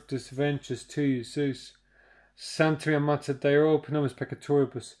benedictus fructus ventris tui, Jesus. Sancta Mater Dei, ora pro nobis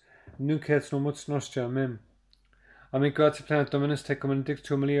peccatoribus, nunc et in mortis nostri. Amen. Amen. Gratia plena Dominus, tecum benedicta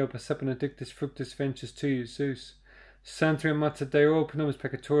tui, mulieribus et benedictus fructus ventris tui, Jesus. Sancta Mater Dei, ora pro nobis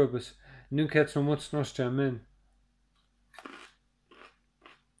peccatoribus, nunc et in mortis nostri. Amen.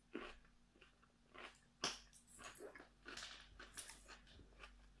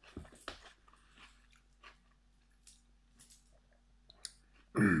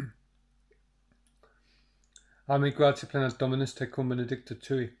 Amen. Gratia plena Dominus, tecum benedicta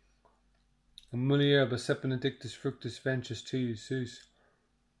tui, and mulieribus et benedictus fructus ventris tui, Jesus.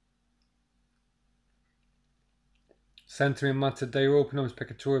 Sancta Mater Dei, ora pro nobis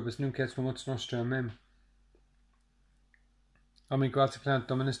peccatoribus, nunc et in mortis nostri. Amen. Amen. Gratia plena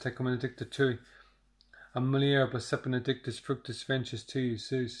Dominus, tecum benedicta tui, and mulieribus et benedictus fructus ventris tui,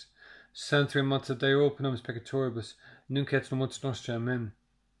 Jesus. Sancta Mater Dei, ora pro nobis peccatoribus, nunc et in mortis nostri. Amen.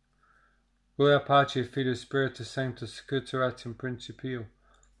 Gloria Patri, Filio Spiritus Sanctus, sicut erat in principio,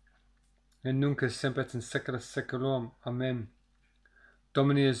 et nunc et semper et in saecula saeculorum. Amen.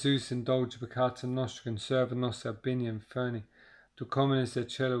 Domini Iesus, indulge peccata nostra, conserva nos a bene inferni, tu communis de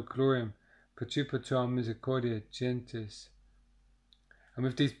cielo gloriam, percipa tua misericordia gentes. And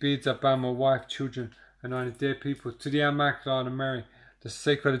with these beads I bound my wife, children, and our dear people, to the Immaculate Mary, the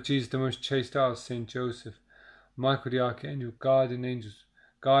Sacred of Jesus, the most chaste hour, Saint Joseph, Michael the Archangel, guardian angels,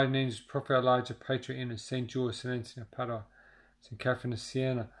 Prophet Elijah, Patriarch Enoch, Saint George, Saint Anthony of Padua, Saint Catherine of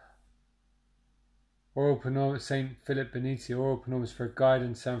Siena, Oral Pronomus, Saint Philip Benizi, Oral Pronomus for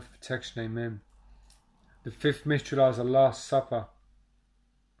guidance and for protection. Amen. The fifth mystery is the Last Supper.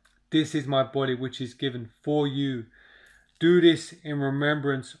 This is my body which is given for you. Do this in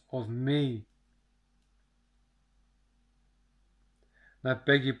remembrance of me. And I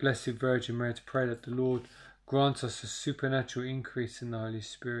beg you, Blessed Virgin Mary, to pray that the Lord grants us a supernatural increase in the Holy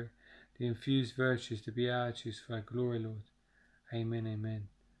Spirit, the infused virtues, the beatitudes for thy glory, Lord. Amen, amen.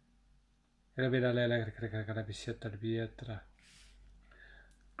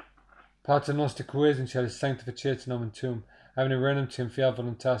 Pater noster qui es in celis, sanctificete nomen tuum, Avne renum fiat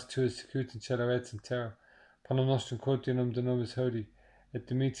voluntas tuas secutum celo et in terra. Panem nostrum quotidianum de nobis hodie, et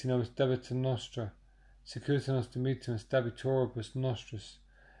dimitti nobis debita nostra, secutum nos dimittimus debitoribus nostris,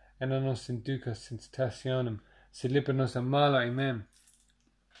 et non nos inducas in tentationem, sed libera nos a malo. Amen.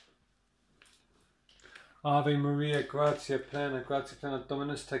 Ave Maria, gratia plena,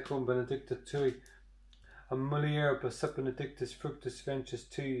 Dominus tecum, benedicta tui, a mulieribus sub benedictus fructus ventris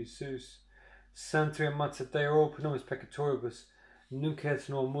tui, Iesus. Sancta Mater Dei, ora pro nobis peccatoribus, nunc et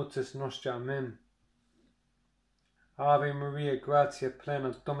in hora mortis nostra. Amen. Ave Maria, gratia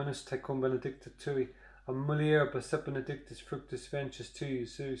plena, Dominus tecum, benedicta tui, a mulieribus sub benedictus fructus ventris tui,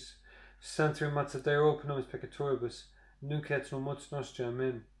 Iesus. Sancta Mater Dei, ora pro nobis peccatoribus, nunc et in hora mortis nostra.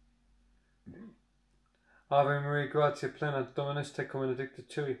 Amen. Ave Maria, gratia plena, Dominus tecum, benedicta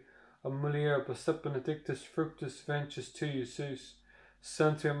tui, a mulieribus sub benedictus fructus ventris tui, Iesus.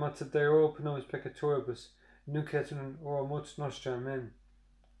 Sancta Mater Dei, ora pro nobis peccatoribus, nunc et in hora mortis nostra. Amen.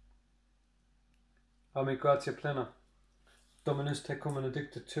 Ave gratia plena, Dominus tecum,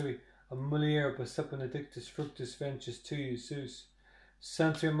 benedicta tui, a mulieribus sub benedictus fructus ventris tui, Iesus.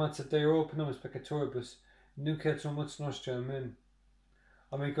 Sancta Mater Dei, ora pro nobis peccatoribus, nunc et in hora mortis nostra. Amen.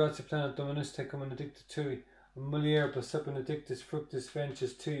 Ave gratia plena, Dominus tecum, benedicta tui, a mulieribus sub benedictus fructus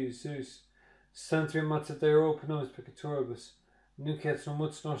ventris tui, Iesus. Sancta Mater Dei, ora pro nobis peccatoribus, nunc et in hora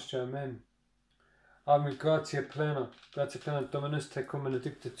mortis nostra. Amen. Ave gratia plena, Dominus tecum,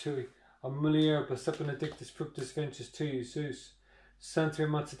 benedicta tui, a mulieribus sub benedictus fructus ventris tui, Iesus. Sancta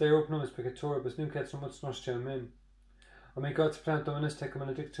Mater Dei, ora pro nobis peccatoribus, nunc et in hora mortis nostra. Amen. Ave gratia plena, Dominus tecum,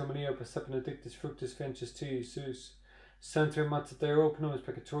 benedicta tui, a mulieribus sub benedictus fructus ventris tui, Iesus. Sancta Mater Dei, ora pro nobis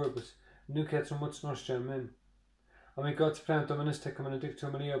peccatoribus, nunc et in hora mortis nostra. Amen. Ave gratia plena, Dominus tecum, benedicta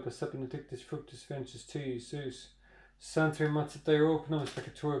tui, a mulieribus sub benedictus fructus ventris tui, Iesus. Sancta Mater Dei, ora pro nobis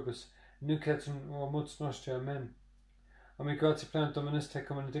peccatoribus, nunc et in hora mortis nostra. Amen. Ave gratia plena, Dominus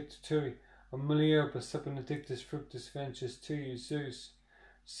tecum, benedicta tui, a mulieribus sub benedictus fructus ventris tui, Iesus.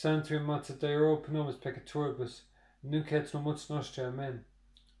 Sancta Mater Dei, ora pro nobis peccatoribus, nunc et in hora mortis nostra. Amen.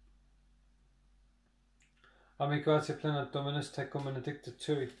 Ave gratia plena, Dominus tecum, benedicta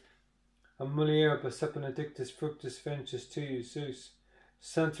tui, a mulieribus sub benedictus fructus ventris tui, Iesus.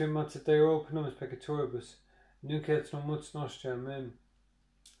 Sancta Mater Dei, ora pro nobis peccatoribus, nunc et in hora mortis nostra. Amen.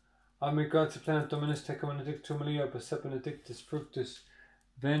 Ave gratia plena, Dominus tecum, benedicta tui, mulieribus sub benedictus fructus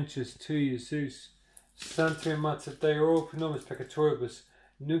ventris tui, Iesus. Sancta Mater Dei, ora pro nobis peccatoribus,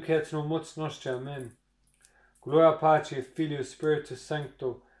 nunc et in hora mortis nostra. Amen. Gloria Patri, Filio, Spiritus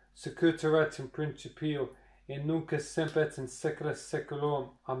Sancto, secutor et in principio, et nunc et semper et in saecula saeculorum.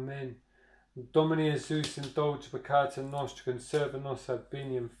 Amen. Domine Iesus, indulge peccata nostra, conserva nos ad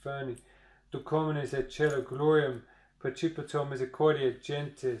bene inferni, duc homines et caelo gloriam, praecipitur misericordia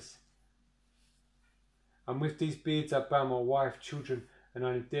gentes. And with these beads I bow my wife, children, and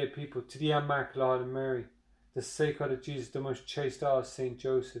only dear people to the Immaculate Mary, the sacred of Jesus, the most chaste hour, Saint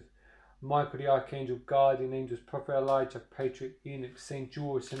Joseph, Michael the Archangel, guardian angels, Prophet Elijah, Patriarch Enoch, Saint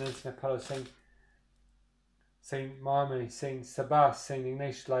George, Saint Anthony Apollo, Saint Marmee, Saint Sabas, Saint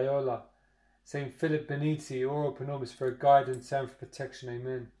Ignatius Loyola, Saint Philip Benizi, ora pro nobis, for guidance and for protection.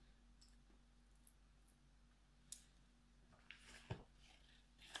 Amen.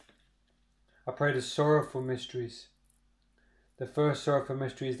 I pray the sorrowful mysteries. The first sorrowful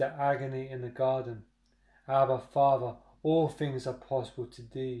mystery is the agony in the garden. Abba, Father, all things are possible to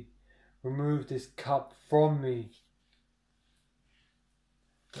thee. Remove this cup from me.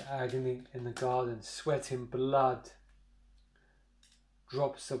 The agony in the garden, sweating blood,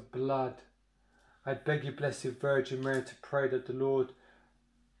 drops of blood. I beg you, Blessed Virgin Mary, to pray that the Lord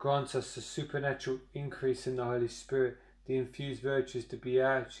grants us a supernatural increase in the Holy Spirit, the infused virtues, the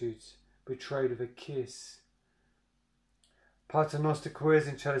beatitudes, betrayed with a kiss. Pater noster qui es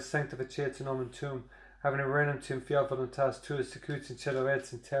in cielo, sanctificetur nomen tuum, having regnum tuum, fiat voluntas tua, secutum in cielo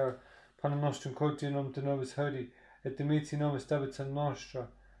et in terra. Panem nostrum quotidianum de nobis hodie, et dimitti nobis debita nostra,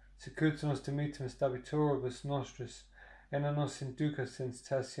 secutum nos dimittimus debitoribus nostris, et non nos inducas in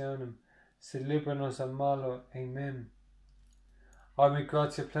tentationem, sed libera nos a malo. Amen. Ave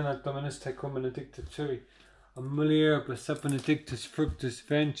gratia plena, Dominus tecum, benedicta tui, a mulieribus sub benedictus fructus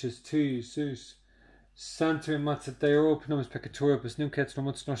ventris tui, Iesus. Sancta Mater Dei, ora pro nobis peccatoribus, nunc et in hora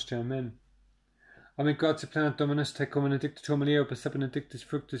mortis nostra. Amen. Ave gratia plena, Dominus tecum, benedicta tui, mulieribus sub benedictus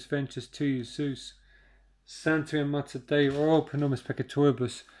fructus ventris tui, Iesus. Sancta Mater Dei, ora pro nobis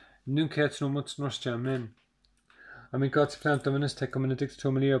peccatoribus, nunc et in hora mortis nostra. Amen. Ave gratia plena, Dominus tecum, benedicta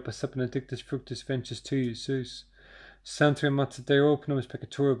tui, mulieribus sub benedictus fructus ventris tui, Iesus. Sancta Mater Dei, ora pro nobis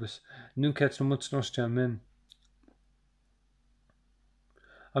peccatoribus, nunc et in hora mortis nostra. Amen.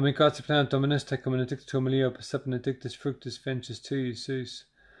 Amicatia plena Dominus tecum benedictum Maria per benedictus fructus ventris tui, Jesus.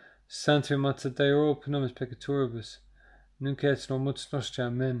 Sancta Mater Dei, ora pro nobis peccatoribus, nunc et in mortis nostrae.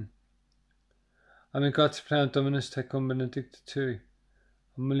 Amen. Amicatia plena Dominus tecum benedicta tui,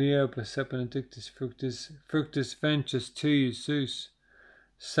 Maria per benedictus fructus ventris tui, Jesus.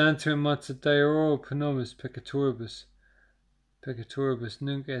 Sancta Mater Dei, ora pro nobis peccatoribus,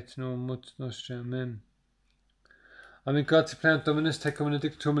 nunc et in mortis nostrae. Amen. Amicatia plena Dominus tecum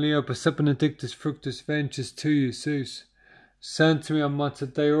benedictum Maria per benedictus fructus ventris tui, Jesus. Sancta Mater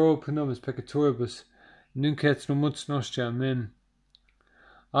Dei, ora pro nobis peccatoribus, nunc et in mortis nostrae. Amen.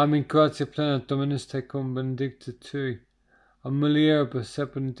 Amicatia plena Dominus tecum benedicta tui, Maria per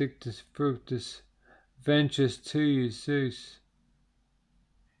benedictus fructus ventris tui, Jesus.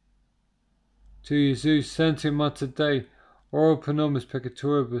 Tui, Jesus. Sancta Mater Dei, ora pro nobis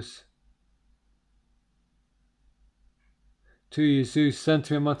peccatoribus. Tui, Jesus.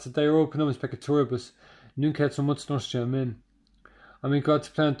 Sancta Mater Dei, ora pro nobis peccatoribus, nunc et in mortis nostrae. Amen.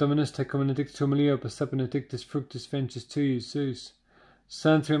 Amicatia plena Dominus tecum benedictum Maria per benedictus fructus ventris tui, Jesus.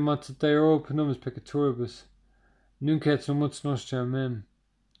 Sancta Mater Dei, ora pro nobis peccatoribus, nunc et in mortis nostrae. Amen.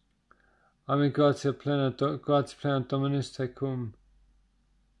 Amicatia plena Dominus tecum.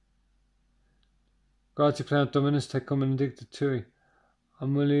 Gratia plena Dominus tecum benedicta tui,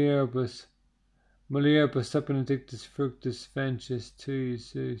 Maria per benedictus fructus ventris tui,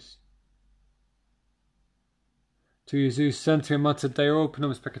 Jesus. Tui, Jesus. Sancta Mater Dei, ora pro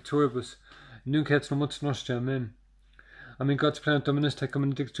nobis peccatoribus, nunc et in mortis nostrae. Amen. Amicatia plena Dominus tecum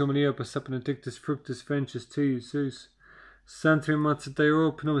benedictum Maria per benedictus fructus ventris tui, Jesus. Sancta Mater Dei,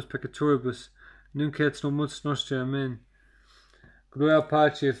 ora pro nobis peccatoribus, nunc et in mortis nostrae. Amen. Gloria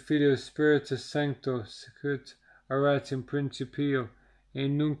Patri et Filio Spiritus Sancto, sicut erat in principio, et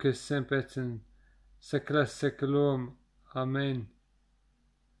nunc semper et in saecula saeculorum. Amen.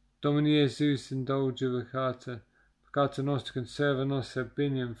 Domine Jesus, indulge peccata nostra, conserva nos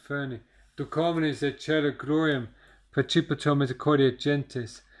binium ferni. Duc homines et caelo gloriam, praecipitur misericordia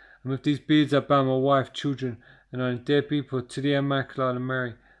gentes. And with these beads I bound my wife, children, and our dear people to the Immaculate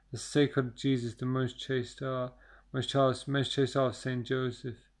Mary, the sacred Jesus, the most chaste of Saint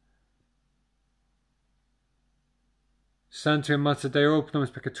Joseph. Sancta Mater Dei, ora pro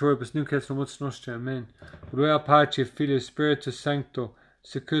nobis peccatoribus, nunc et in mortis nostrae. Amen. Gloria Patri et Filio Spiritus Sancto,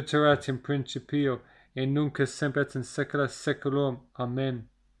 sicut erat in principio, et nunc semper et in saecula saeculorum. Amen.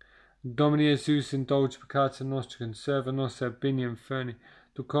 Domine Jesus, indulge peccata nostra, conserva nos binium ferni.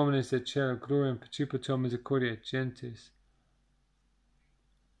 Duc homines et caelo gloriam, praecipitur misericordia gentes.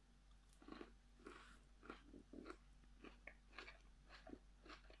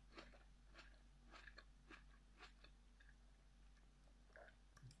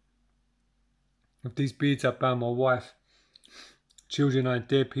 With these beads I bound my wife, children, and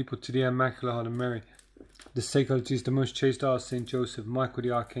dear people to the Immaculate Heart of Mary, the sacred Jesus, the most chaste of Saint Joseph, Michael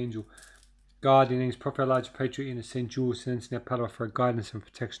the Archangel, guardian angels, Prophet Elijah, Patriot, and Saint Jules, and Anthony Padua for guidance and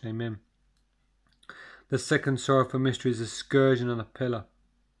protection. Amen. The second sorrowful mystery is the scourging on the pillar.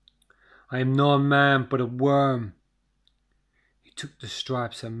 I am not a man, but a worm. He took the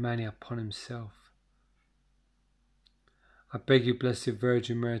stripes of many upon himself. I beg you, Blessed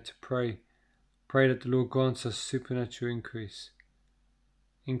Virgin Mary, to pray. Pray that the Lord grants us supernatural increase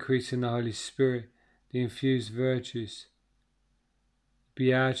in the Holy Spirit, the infused virtues,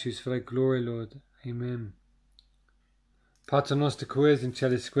 beatitudes for thy glory, Lord. Amen. Pater noster qui es in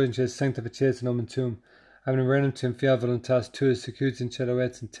celis, sanctificetur nomen tuum, habere regnum tuum, fiat voluntas tua, sicut in cielo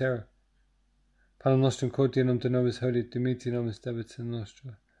et in terra. Panem nostrum quotidianum de nobis hodie, dimitti nobis debita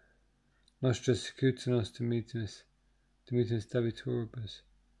nostra, sicut nos dimittimus debitoribus,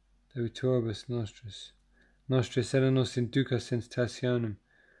 nostris, et nos inducas in tentationem,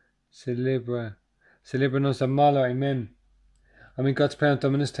 celebra nos a malo. Amen. Amicatia plena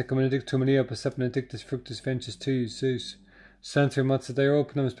Dominus tecum benedictum Maria per benedictus fructus ventris tui, Jesus. Sancta Mater Dei, ora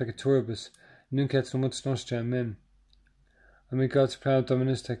pro nobis peccatoribus, nunc et in mortis nostrae. Amen. Amicatia plena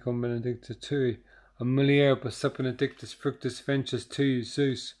Dominus tecum benedicta tui, Maria per benedictus fructus ventris tui,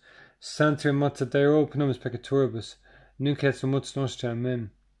 Jesus. Sancta Mater Dei, ora pro nobis peccatoribus, nunc et in mortis nostrae.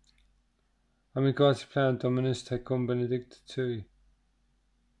 Amen. Amicatia plena Dominus tecum benedicta tui,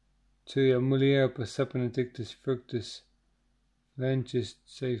 Maria per benedictus fructus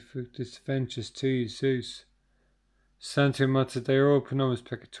ventris tui, Jesus. Sancta Mater Dei, ora pro nobis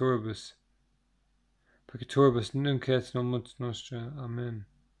peccatoribus, nunc et in mortis nostrae. Amen.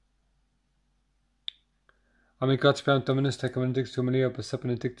 Amicatia plena Dominus tecum benedictum Maria per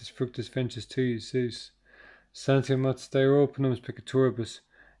benedictus fructus ventris tui, Jesus. Sancta Mater Dei, ora pro nobis peccatoribus,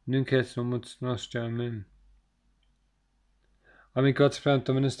 nunc et in mortis nostrae. Amen. Ami God's plan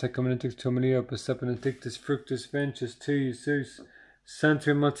Dominus tecum benedictum Maria, Bessa benedictus fructus ventris tui, Jesus.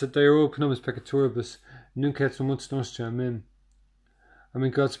 Sancta Mater Dei, ora pro nobis peccatoribus, nunc et in mortis nostri. Amen. Ami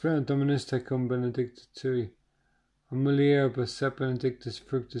God's plan Dominus tecum benedictus tui. Amulier Bessa benedictus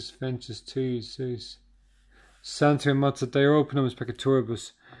fructus ventris tui, Jesus. Sancta Mater Dei, ora pro nobis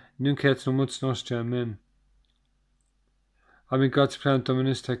peccatoribus, nunc et in mortis nostri. Amen. Ami God's plan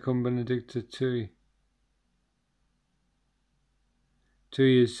Dominus tecum benedictus tui.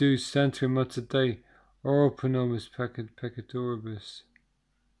 Tui, Jesus, Sancta Mater Dei, ora pro nobis peccatoribus.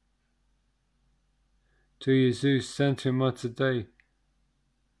 Tui, Jesus, Sancta Mater Dei.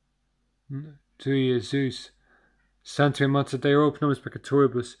 Tui, Jesus, Sancta Mater Dei, ora pro nobis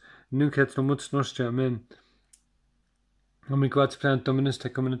peccatoribus, nunc et in mortis nostri. Amen. Ami God's plan Dominus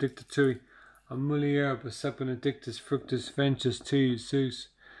tecum benedicta tui. Amulier Bessa benedictus fructus ventris tui, Jesus.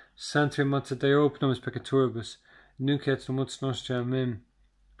 Sancta Mater Dei, ora pro nobis peccatoribus, nunc et in mortis nostri. Amen.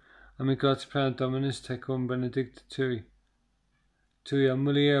 Ami God's plan Dominus tecum benedicta tui. Tui,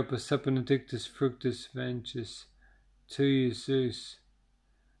 amulier Bessa benedictus fructus ventris tui, Jesus.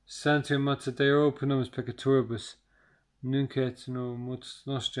 Sancta Mater Dei, ora pro nobis peccatoribus, nunc et in mortis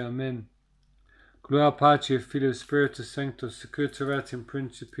nostri. Amen. Gloria Patri et Filio Spiritus Sancto, securus erat in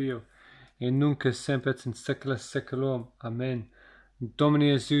principio, et nunc et semper et in saecula saeculorum. Amen.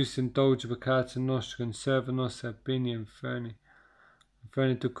 Domine Jesus indulge peccata nostra, conserva nos ab bene inferni.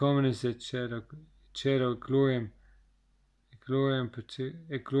 Inferni tu communis et cedo gloriam, et gloriam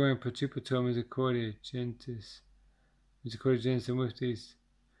percipitur misericordiae gentis. Misericordiae gentis, and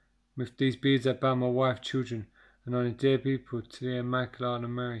with these beads I bound my wife, children, and on the dear people to the Immaculate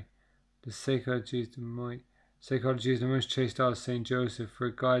and Mary, the Sacred Jesus, the most chaste Heart of Saint Joseph,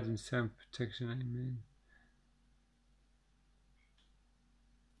 for guidance and protection. Amen.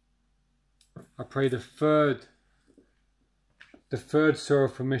 I pray the third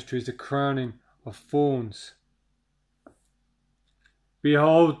sorrowful mystery is the crowning of thorns.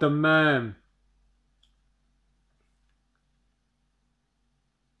 Behold the man.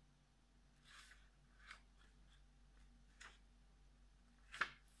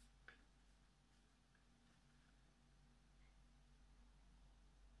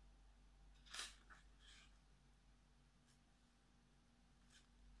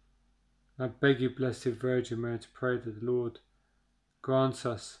 I beg you, Blessed Virgin Mary, to pray that the Lord grants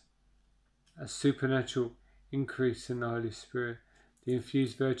us a supernatural increase in the Holy Spirit, the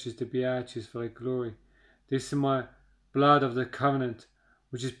infused virtues, the beatitudes for thy glory. This is my blood of the covenant,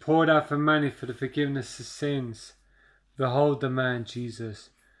 which is poured out for many for the forgiveness of sins. Behold the man, Jesus,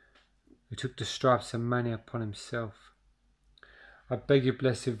 who took the stripes of many upon himself. I beg you,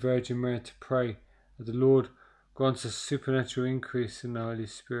 Blessed Virgin Mary, to pray that the Lord grants us supernatural increase in the Holy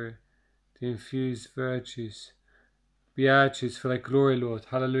Spirit, the infused virtues, beatitudes for thy glory, Lord.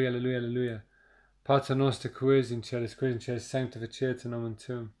 Hallelujah, hallelujah, hallelujah. Pater noster qui es in celis, sanctificetur nomen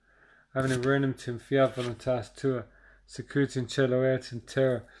tuum. Avene regnum tuum, fiat voluntas tua, sicut in cielo et in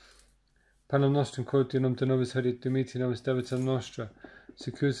terra. Panem nostrum quotidianum de nobis hodie dimitti nobis debita nostra,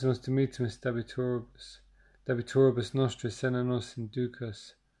 sicut nos dimittimus debitoribus nostris, et nos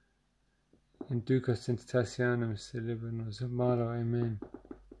inducas in tentationem, sed libera nos a malo. Amen.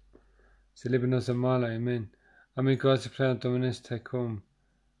 Sed libera nos a malo. Amen. Amen. God's plan Dominus tecum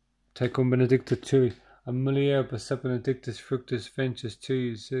benedicta tui, amulier Bessa benedictus fructus ventris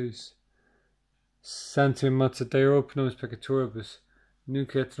tui, Jesus. Sancta Mater Dei, ora pro nobis peccatoribus,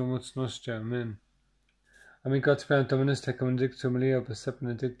 nunc et in mortis nostri. Amen. Amen. God's plan Dominus tecum benedicta amulier Bessa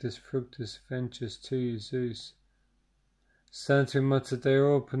benedictus fructus ventris tui, Jesus. Sancta Mater Dei,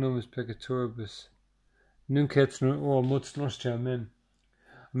 ora pro nobis peccatoribus, nunc et in mortis nostri. Amen.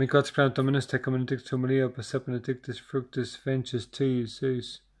 Amen. God's plan Dominus tecum benedicta amulier Bessa benedictus fructus ventris tui,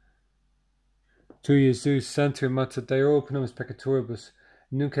 Jesus. Tui, Jesus, Sancta Mater Dei, ora pro nobis peccatoribus,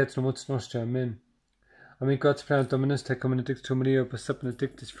 nunc et in mortis nostri. Amen. Amen. God's plan Dominus tecum benedicta amulier Bessa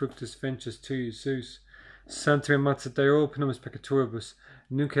benedictus fructus ventris tui, Jesus. Sancta Mater Dei, ora pro nobis peccatoribus,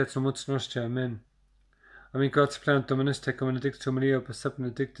 nunc et in mortis nostri. Amen. Amen. God's plan Dominus tecum benedicta amulier Bessa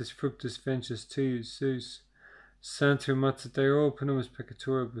benedictus fructus ventris tui, Jesus. Sancta Mater Dei, ora pro nobis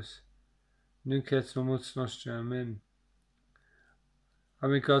peccatoribus, nunc et in mortis nostri. Amen.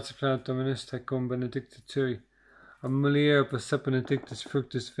 Amen. God's plan Dominus tecum benedicta tui, amulier Bessa benedictus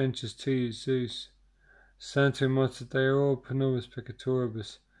fructus ventris tui, Jesus. Sancta Mater Dei, ora pro nobis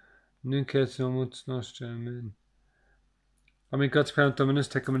peccatoribus, nunc et in mortis nostri. Amen. Amen. God's plan Dominus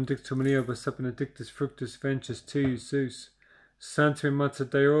tecum benedicta amulier Bessa benedictus fructus ventris tui, Jesus. Sancta Mater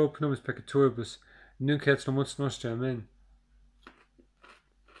Dei, ora pro nobis peccatoribus, nunc et in mortis nostri. Amen.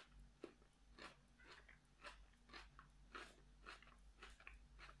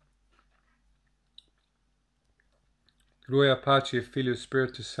 Gloria Patri, Filio,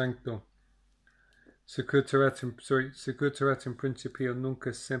 Spiritus Sancto. Securitaret in principio nunc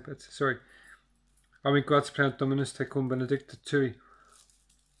et semper. Ami God's plant Dominus tecum benedicta tui.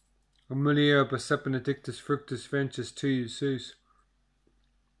 Mulieribus et benedictus fructus ventris tui, Jesus.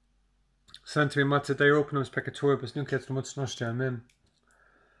 Sancti Mater Dei openus peccatoribus nunc et mortis nostri. Amen.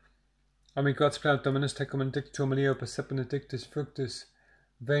 Ami God's plant Dominus tecum benedicta mulieribus et benedictus fructus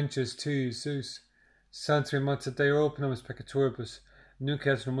ventris tui, Jesus. Sancti Mater Dei openus peccatoribus nunc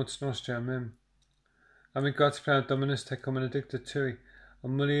et mortis nostri. Amen. Ami God's plant Dominus tecum benedicta tui.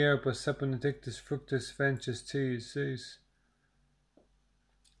 Mulieribus et benedictus fructus ventris tui, Jesus.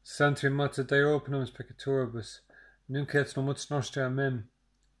 Sancti Mater Dei openus peccatoribus nunc et mortis nostri. Amen.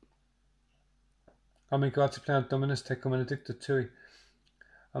 Ami God's plant Dominus tecum benedicta tui.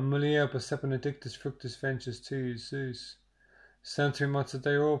 Mulieribus et benedictus fructus ventris tui, Jesus. Sancti Mater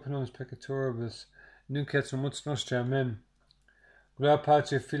Dei openus peccatoribus nunc et mortis nostri. Amen. Gloria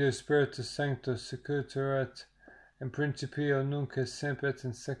Patri, Filio, Spiritus Sancto, secutor in principio nunc et semper et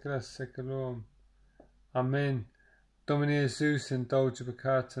in saecula saeculorum. Amen. Domine Jesus, indulge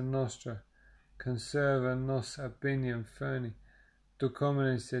peccata nostra, conserva nos ab beniam ferni, duc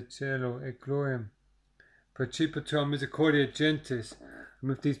homines et cielo et gloriam. Precipitur misericordia gentis, and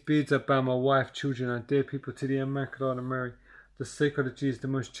with these beads I bow my wife, children, and dear people to the Immaculate Mary, the Sacred of Jesus, the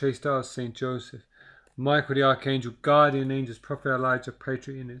most chaste of Saint Joseph, Michael the Archangel, guardian angels, Prophet Elijah,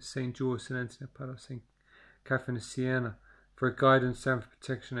 Patriot, Saint George, Saint Anthony, Padua, Saint Catherine of Siena, for guidance and for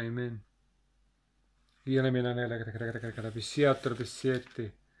protection. Amen. The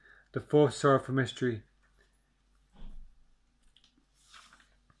fourth sorrowful mystery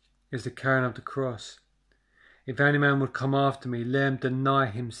is the carrying of the cross. If any man would come after me, let him deny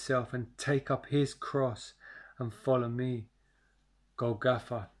himself and take up his cross and follow me.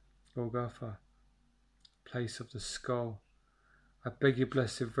 Golgotha, Golgotha, place of the skull. I beg you,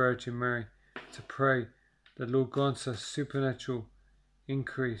 Blessed Virgin Mary, to pray that Lord grants us supernatural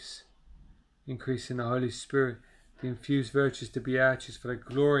increase in the Holy Spirit, the infused virtues to be actions for the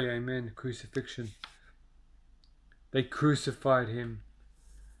glory. Amen. Crucifixion. They crucified him.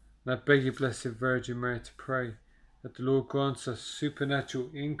 And I beg you, Blessed Virgin Mary, to pray that the Lord grants us supernatural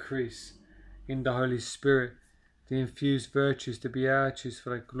increase in the Holy Spirit, the infused virtues to be actions for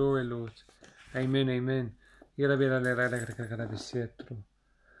the glory, Lord. Amen, amen. Pater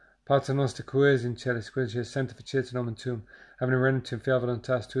noster qui es in celis, qui sanctificetur nomen tuum, having regnum fiat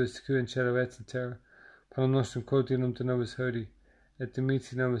voluntas tuas, qui in cielo et in terra. Panem nostrum quotidianum de nobis hodie, et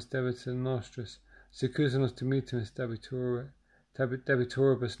dimitti nobis debita nostris, sicut nos dimittimus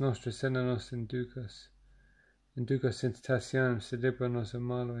debitoribus nostris, et non nos inducas in tentationem, sed libera nos a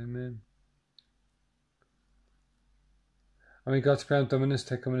malo. Amen. Ami God's plant Dominus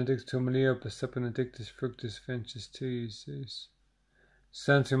tecum benedictum mulieribus et benedictus fructus ventris tui, Jesus.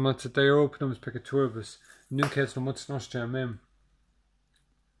 Sancti Mater Dei openus peccatoribus nunc et mortis nostri. Amen.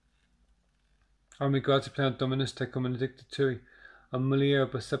 Ami God's plant Dominus tecum benedicta tui,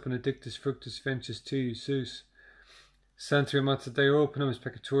 mulieribus et benedictus fructus ventris tui, Jesus. Sancti Mater Dei openus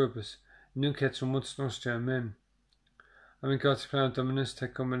peccatoribus nunc et mortis nostri. Amen. Ami God's plant Dominus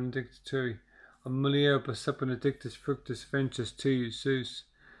tecum benedicta tui, mulieribus et benedictus fructus ventris tui, Jesus.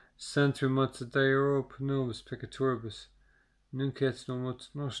 Sancti Mater Dei openus peccatoribus nunc et mortis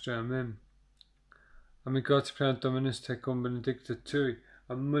nostri. Amen. Ami God's plant Dominus tecum benedicta tui,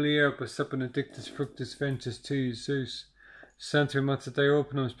 mulieribus et benedictus fructus ventris tui, Jesus. Sancti Mater Dei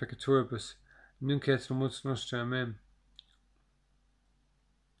openus peccatoribus nunc et mortis nostri. Amen.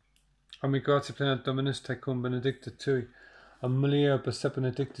 Ami God's plant Dominus tecum benedicta tui, mulieribus et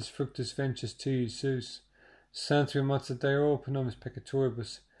benedictus fructus ventris tui, Jesus. Sancti Mater Dei openus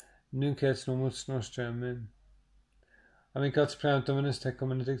peccatoribus nunc et mortis nostri. Amen. Ami God's plant Dominus tecum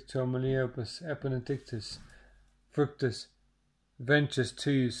benedicta mulieribus et benedictus fructus ventris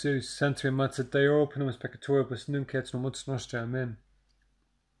tui, Jesus. Sancti Mater Dei openus peccatoribus nunc et mortis nostri. Amen.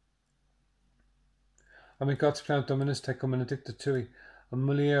 Ami God's plant Dominus tecum benedicta tui,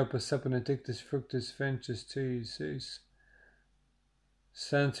 mulieribus et benedictus fructus ventris tui, Jesus.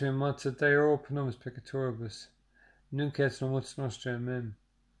 Sancti Mater Dei openus peccatoribus nunc et mortis nostri. Amen.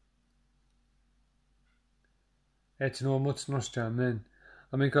 Et in mortis nostri. Amen.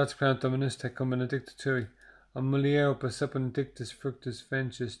 Ami God's plant Dominus tecum benedicta tui, mulieribus et benedictus fructus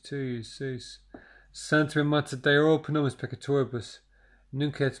ventris tui, Jesus. Sancti Mater Dei openus peccatoribus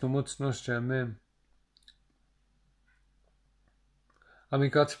nunc et mortis nostri. Amen. Ami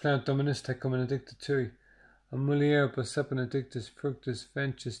God's plant Dominus tecum benedicta tui, mulieribus et benedictus fructus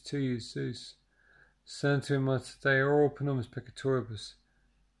ventris tui, Jesus. Sancti Mater Dei openus peccatoribus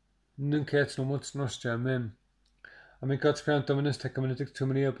nunc et mortis nostri. Amen. Amicatis Crown Dominus Tecum Benedictum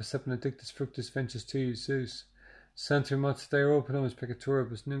Maria Persepa Benedictus Fructus Ventris Tui, Zeus. Sanctum Mater Dei Open Nomis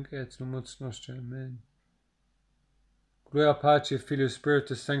Peccatoribus Nunc et Nunc Nostra. Amen. Gloria Patri Filio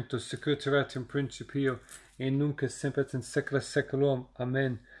Spiritus Sanctus, Securitatem Principio, et nunc et semper in saecula saeculorum.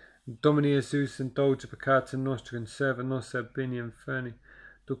 Amen. Domini Jesus indulge peccata nostra, in serva nostra bene inferni.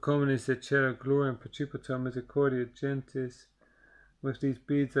 Tu communis et cera gloria and precipita misericordia gentis. With these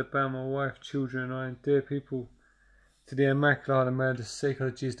beads I bound my wife, children, and I, dear people, to the Immaculate and Mary, the sacred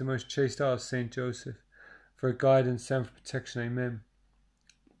of Jesus, the most chaste heart of Saint Joseph, for guidance and for protection. Amen.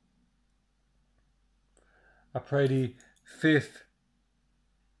 I pray the fifth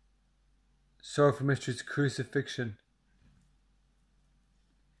sorrowful mystery is crucifixion.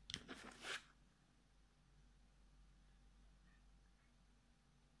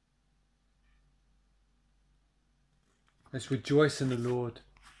 Let's rejoice in the Lord,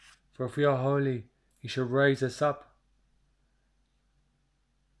 for if we are holy, He shall raise us up.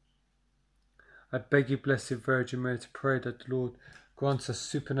 I beg you, Blessed Virgin Mary, to pray that the Lord grants us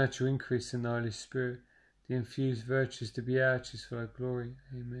supernatural increase in the Holy Spirit, the infused virtues, the beatitudes for our glory.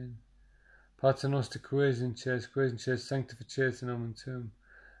 Amen. Pater noster, qui es in cielo, sanctificetur nomen tuum.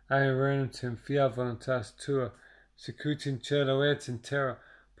 Aia regnum tuum, fiat voluntas tua, sicut in cielo et in terra.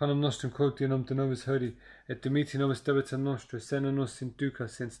 Panem nostrum quotidianum de nobis hodie, et dimitti nobis debita nostra, et non nos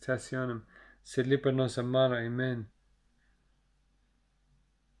inducas in tentationem, sed libera nos a malo. Amen.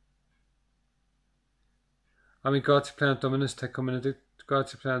 Amicatis Plena Dominus Tecum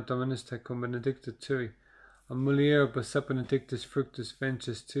Benedicta Tui, a mulieribus sub benedictus fructus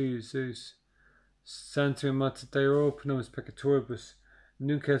ventris Tui, Zeus. Sanctum Mater Dei Open Nomis Peccatoribus,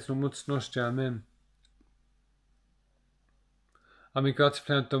 nunc et Nunc Nostra. Amen. Amicatis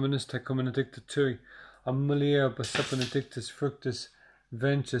Plena Dominus Tecum Benedicta Tui, a mulieribus sub benedictus fructus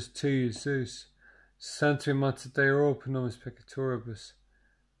ventris Tui, Zeus. Sanctum Mater Dei Open Nomis Peccatoribus,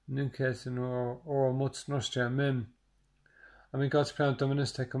 nunc et in hora mortis nostrae. Amen. Amicatis Plena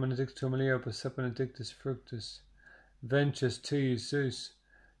Dominus Tecum Benedictum mulieribus sub benedictus fructus ventris Tui, Zeus.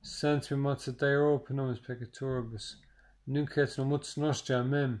 Sanctum Mater Dei Open Nomis Peccatoribus, nunc et in mortis nostrae.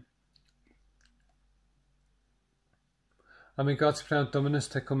 Amen. Amicatis Plena Dominus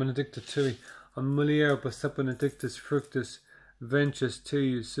Tecum Benedicta Tui, a mulieribus sub benedictus fructus ventris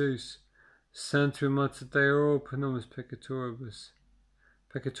Tui, Zeus. Sanctum Mater Dei Open Nomis Peccatoribus,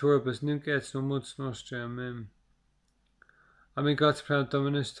 nunc et in mortis nostrae. Amen. Amicatis Plena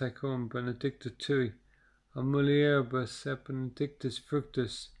Dominus Tecum Benedicta Tui, a mulieribus sub benedictus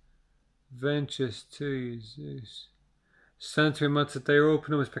fructus ventris Tui, Zeus. Sanctum Mater Dei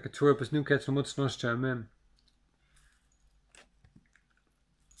Open Nomis Peccatoribus, nunc et in mortis nostrae. Amen.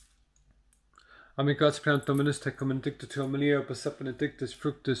 Amicatis Plena Dominus Tecum Benedicta Tui, a mulieribus sub benedictus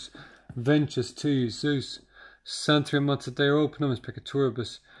fructus ventris Tui, Zeus. Sanctum Mater Dei Open Nomis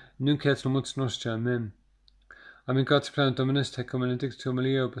Peccatoribus, nunc et in mortis nostrae. Amen. Amicatis Plena Dominus Tecum Benedicta Tui, a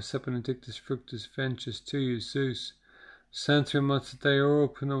mulieribus sub benedictus fructus ventris Tui, Zeus. Sanctum Mater Dei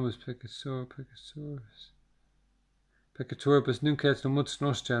Open Nomis Peccatoribus, nunc et in mortis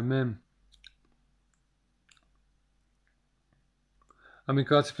nostrae. Amen.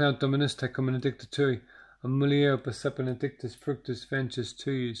 Amicatis Plena Dominus Tecum Benedicta Tui, a mulieribus sub benedictus fructus ventris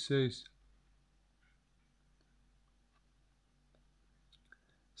Tui, Zeus.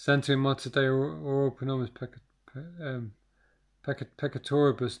 Sanctum Mater Dei Open Nomis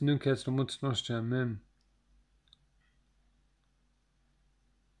Peccatoribus, nunc et in mortis nostrae. Amen.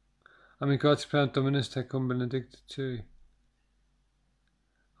 Amicatis Plena Dominus Tecum Benedicta Tui,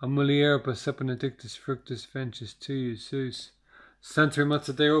 a mulieribus sub benedictus fructus ventris Tui, Zeus. Sanctum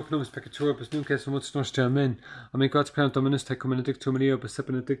Mater Dei Open Nomis Peccatoribus, nunc et in mortis nostrae. Amen. Amicatis Plena Dominus Tecum Benedictum mulieribus sub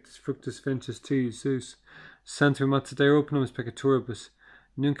benedictus fructus ventris Tui, Zeus. Sanctum Mater Dei Open Nomis Peccatoribus,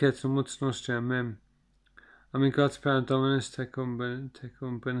 nunc et in mortis nostrae. Amen. Amicatis Plena Dominus Tecum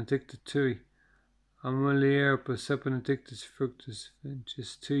Benedicta Tui, a mulieribus sub benedictus fructus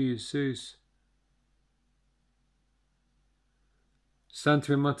ventris Tui, Zeus.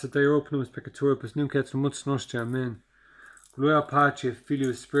 Sanctum Mater Dei Open Nomis Peccatoribus, nunc et in mortis nostrae. Amen. Gloria Patri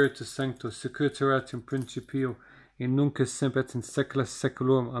Filio Spiritus Sanctus, Securitatem Principio, et nunc et semper in saecula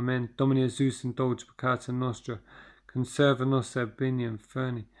saeculorum. Amen. Domini Jesus indulge peccata nostra, conserva nos a bene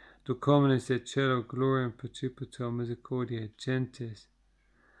inferni. Tu communis et celo gloria and precipita misericordia gentis.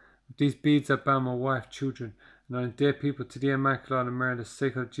 With these beads I bound my wife, children, and I, dear people, to the Immaculate and Mary, the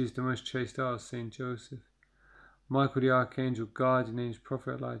sacred of Jesus, the most chaste heart of Saint Joseph. Michael the Archangel, guardian angel,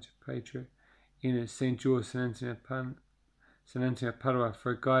 prophet Elijah, patriarch, Enoch, Saint George, Saint Anthony of Padua,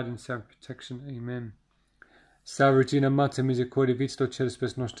 for guidance and protection. Amen. Salve Regina Mater Misericordiae, vita dulceris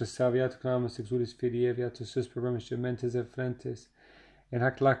spes nostra, salviata clamamus exulis fidei Eviatus sus per remis gementes et flentes, in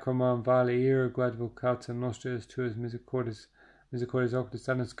hac lacrimam vale ira guad vocata nostra est tuas misericordias oculis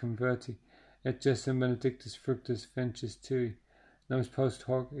annus converti, et gestem benedictus fructus ventris tui, nos post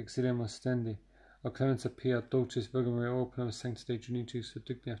hoc exilium ostendi, o clemenza pia dulcis Virgo Maria, o pro sanctite Genitrix, et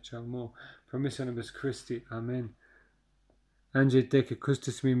digni Charmo, promissionibus Christi. Amen. Ange dece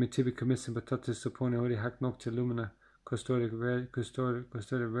custos mi tibi commissum batatis suppone odi hac nocte lumina, custode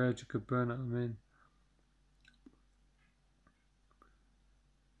regi caberna. Amen.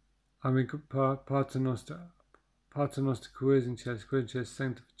 Amen. Pater noster, qui es in caelis,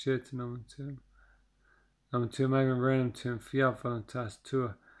 sanctificete nomen tuum. Nomen tuum agam regnum tuum, fiat voluntas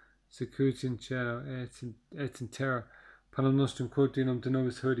tua, secuti in cielo et in terra. Panem nostrum quotidianum de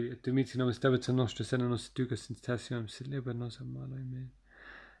nobis hodie, et dimitti nobis debita nostra, et nos ducas in tentationem, sed libera nos a malo. Amen.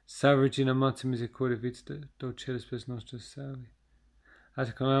 Salve Regina Mater Misericordiae, vita dulceris spes nostra, salve.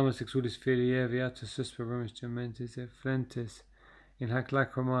 Ad clamamus exulis fidei Eviatus sus per remis gementes et flentes, in hac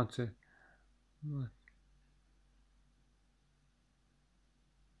lacrimate. In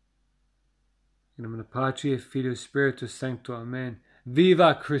nomine Patri et Filii et Spiritus Sancto. Amen.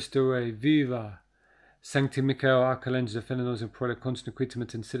 Viva Christo Rei, viva! Sancti Michael Archangelus, defende nos in prole constant quitum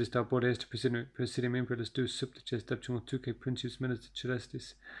et insidis da bode est presidium impetus Deus supplices deptum tuque principis minister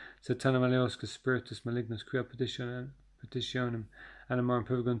celestis, satana maleosque spiritus malignus, quia petitionem animarum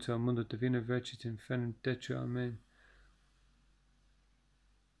perviguntur mundo divina virtutem fenem detru. Amen.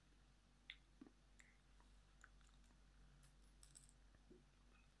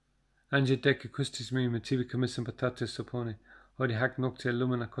 Ange dece custis mi tibi commissum patatis suppone, hodie hac nocte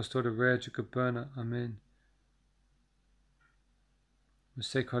lumina custode regi caberna. Amen.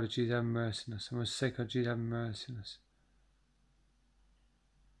 Most sacred Jesus, have mercy on us. Most sacred Jesus, have mercy on us.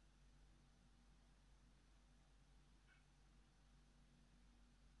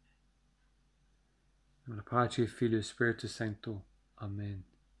 In the Patri et Filii et Spiritus Sancto. Amen.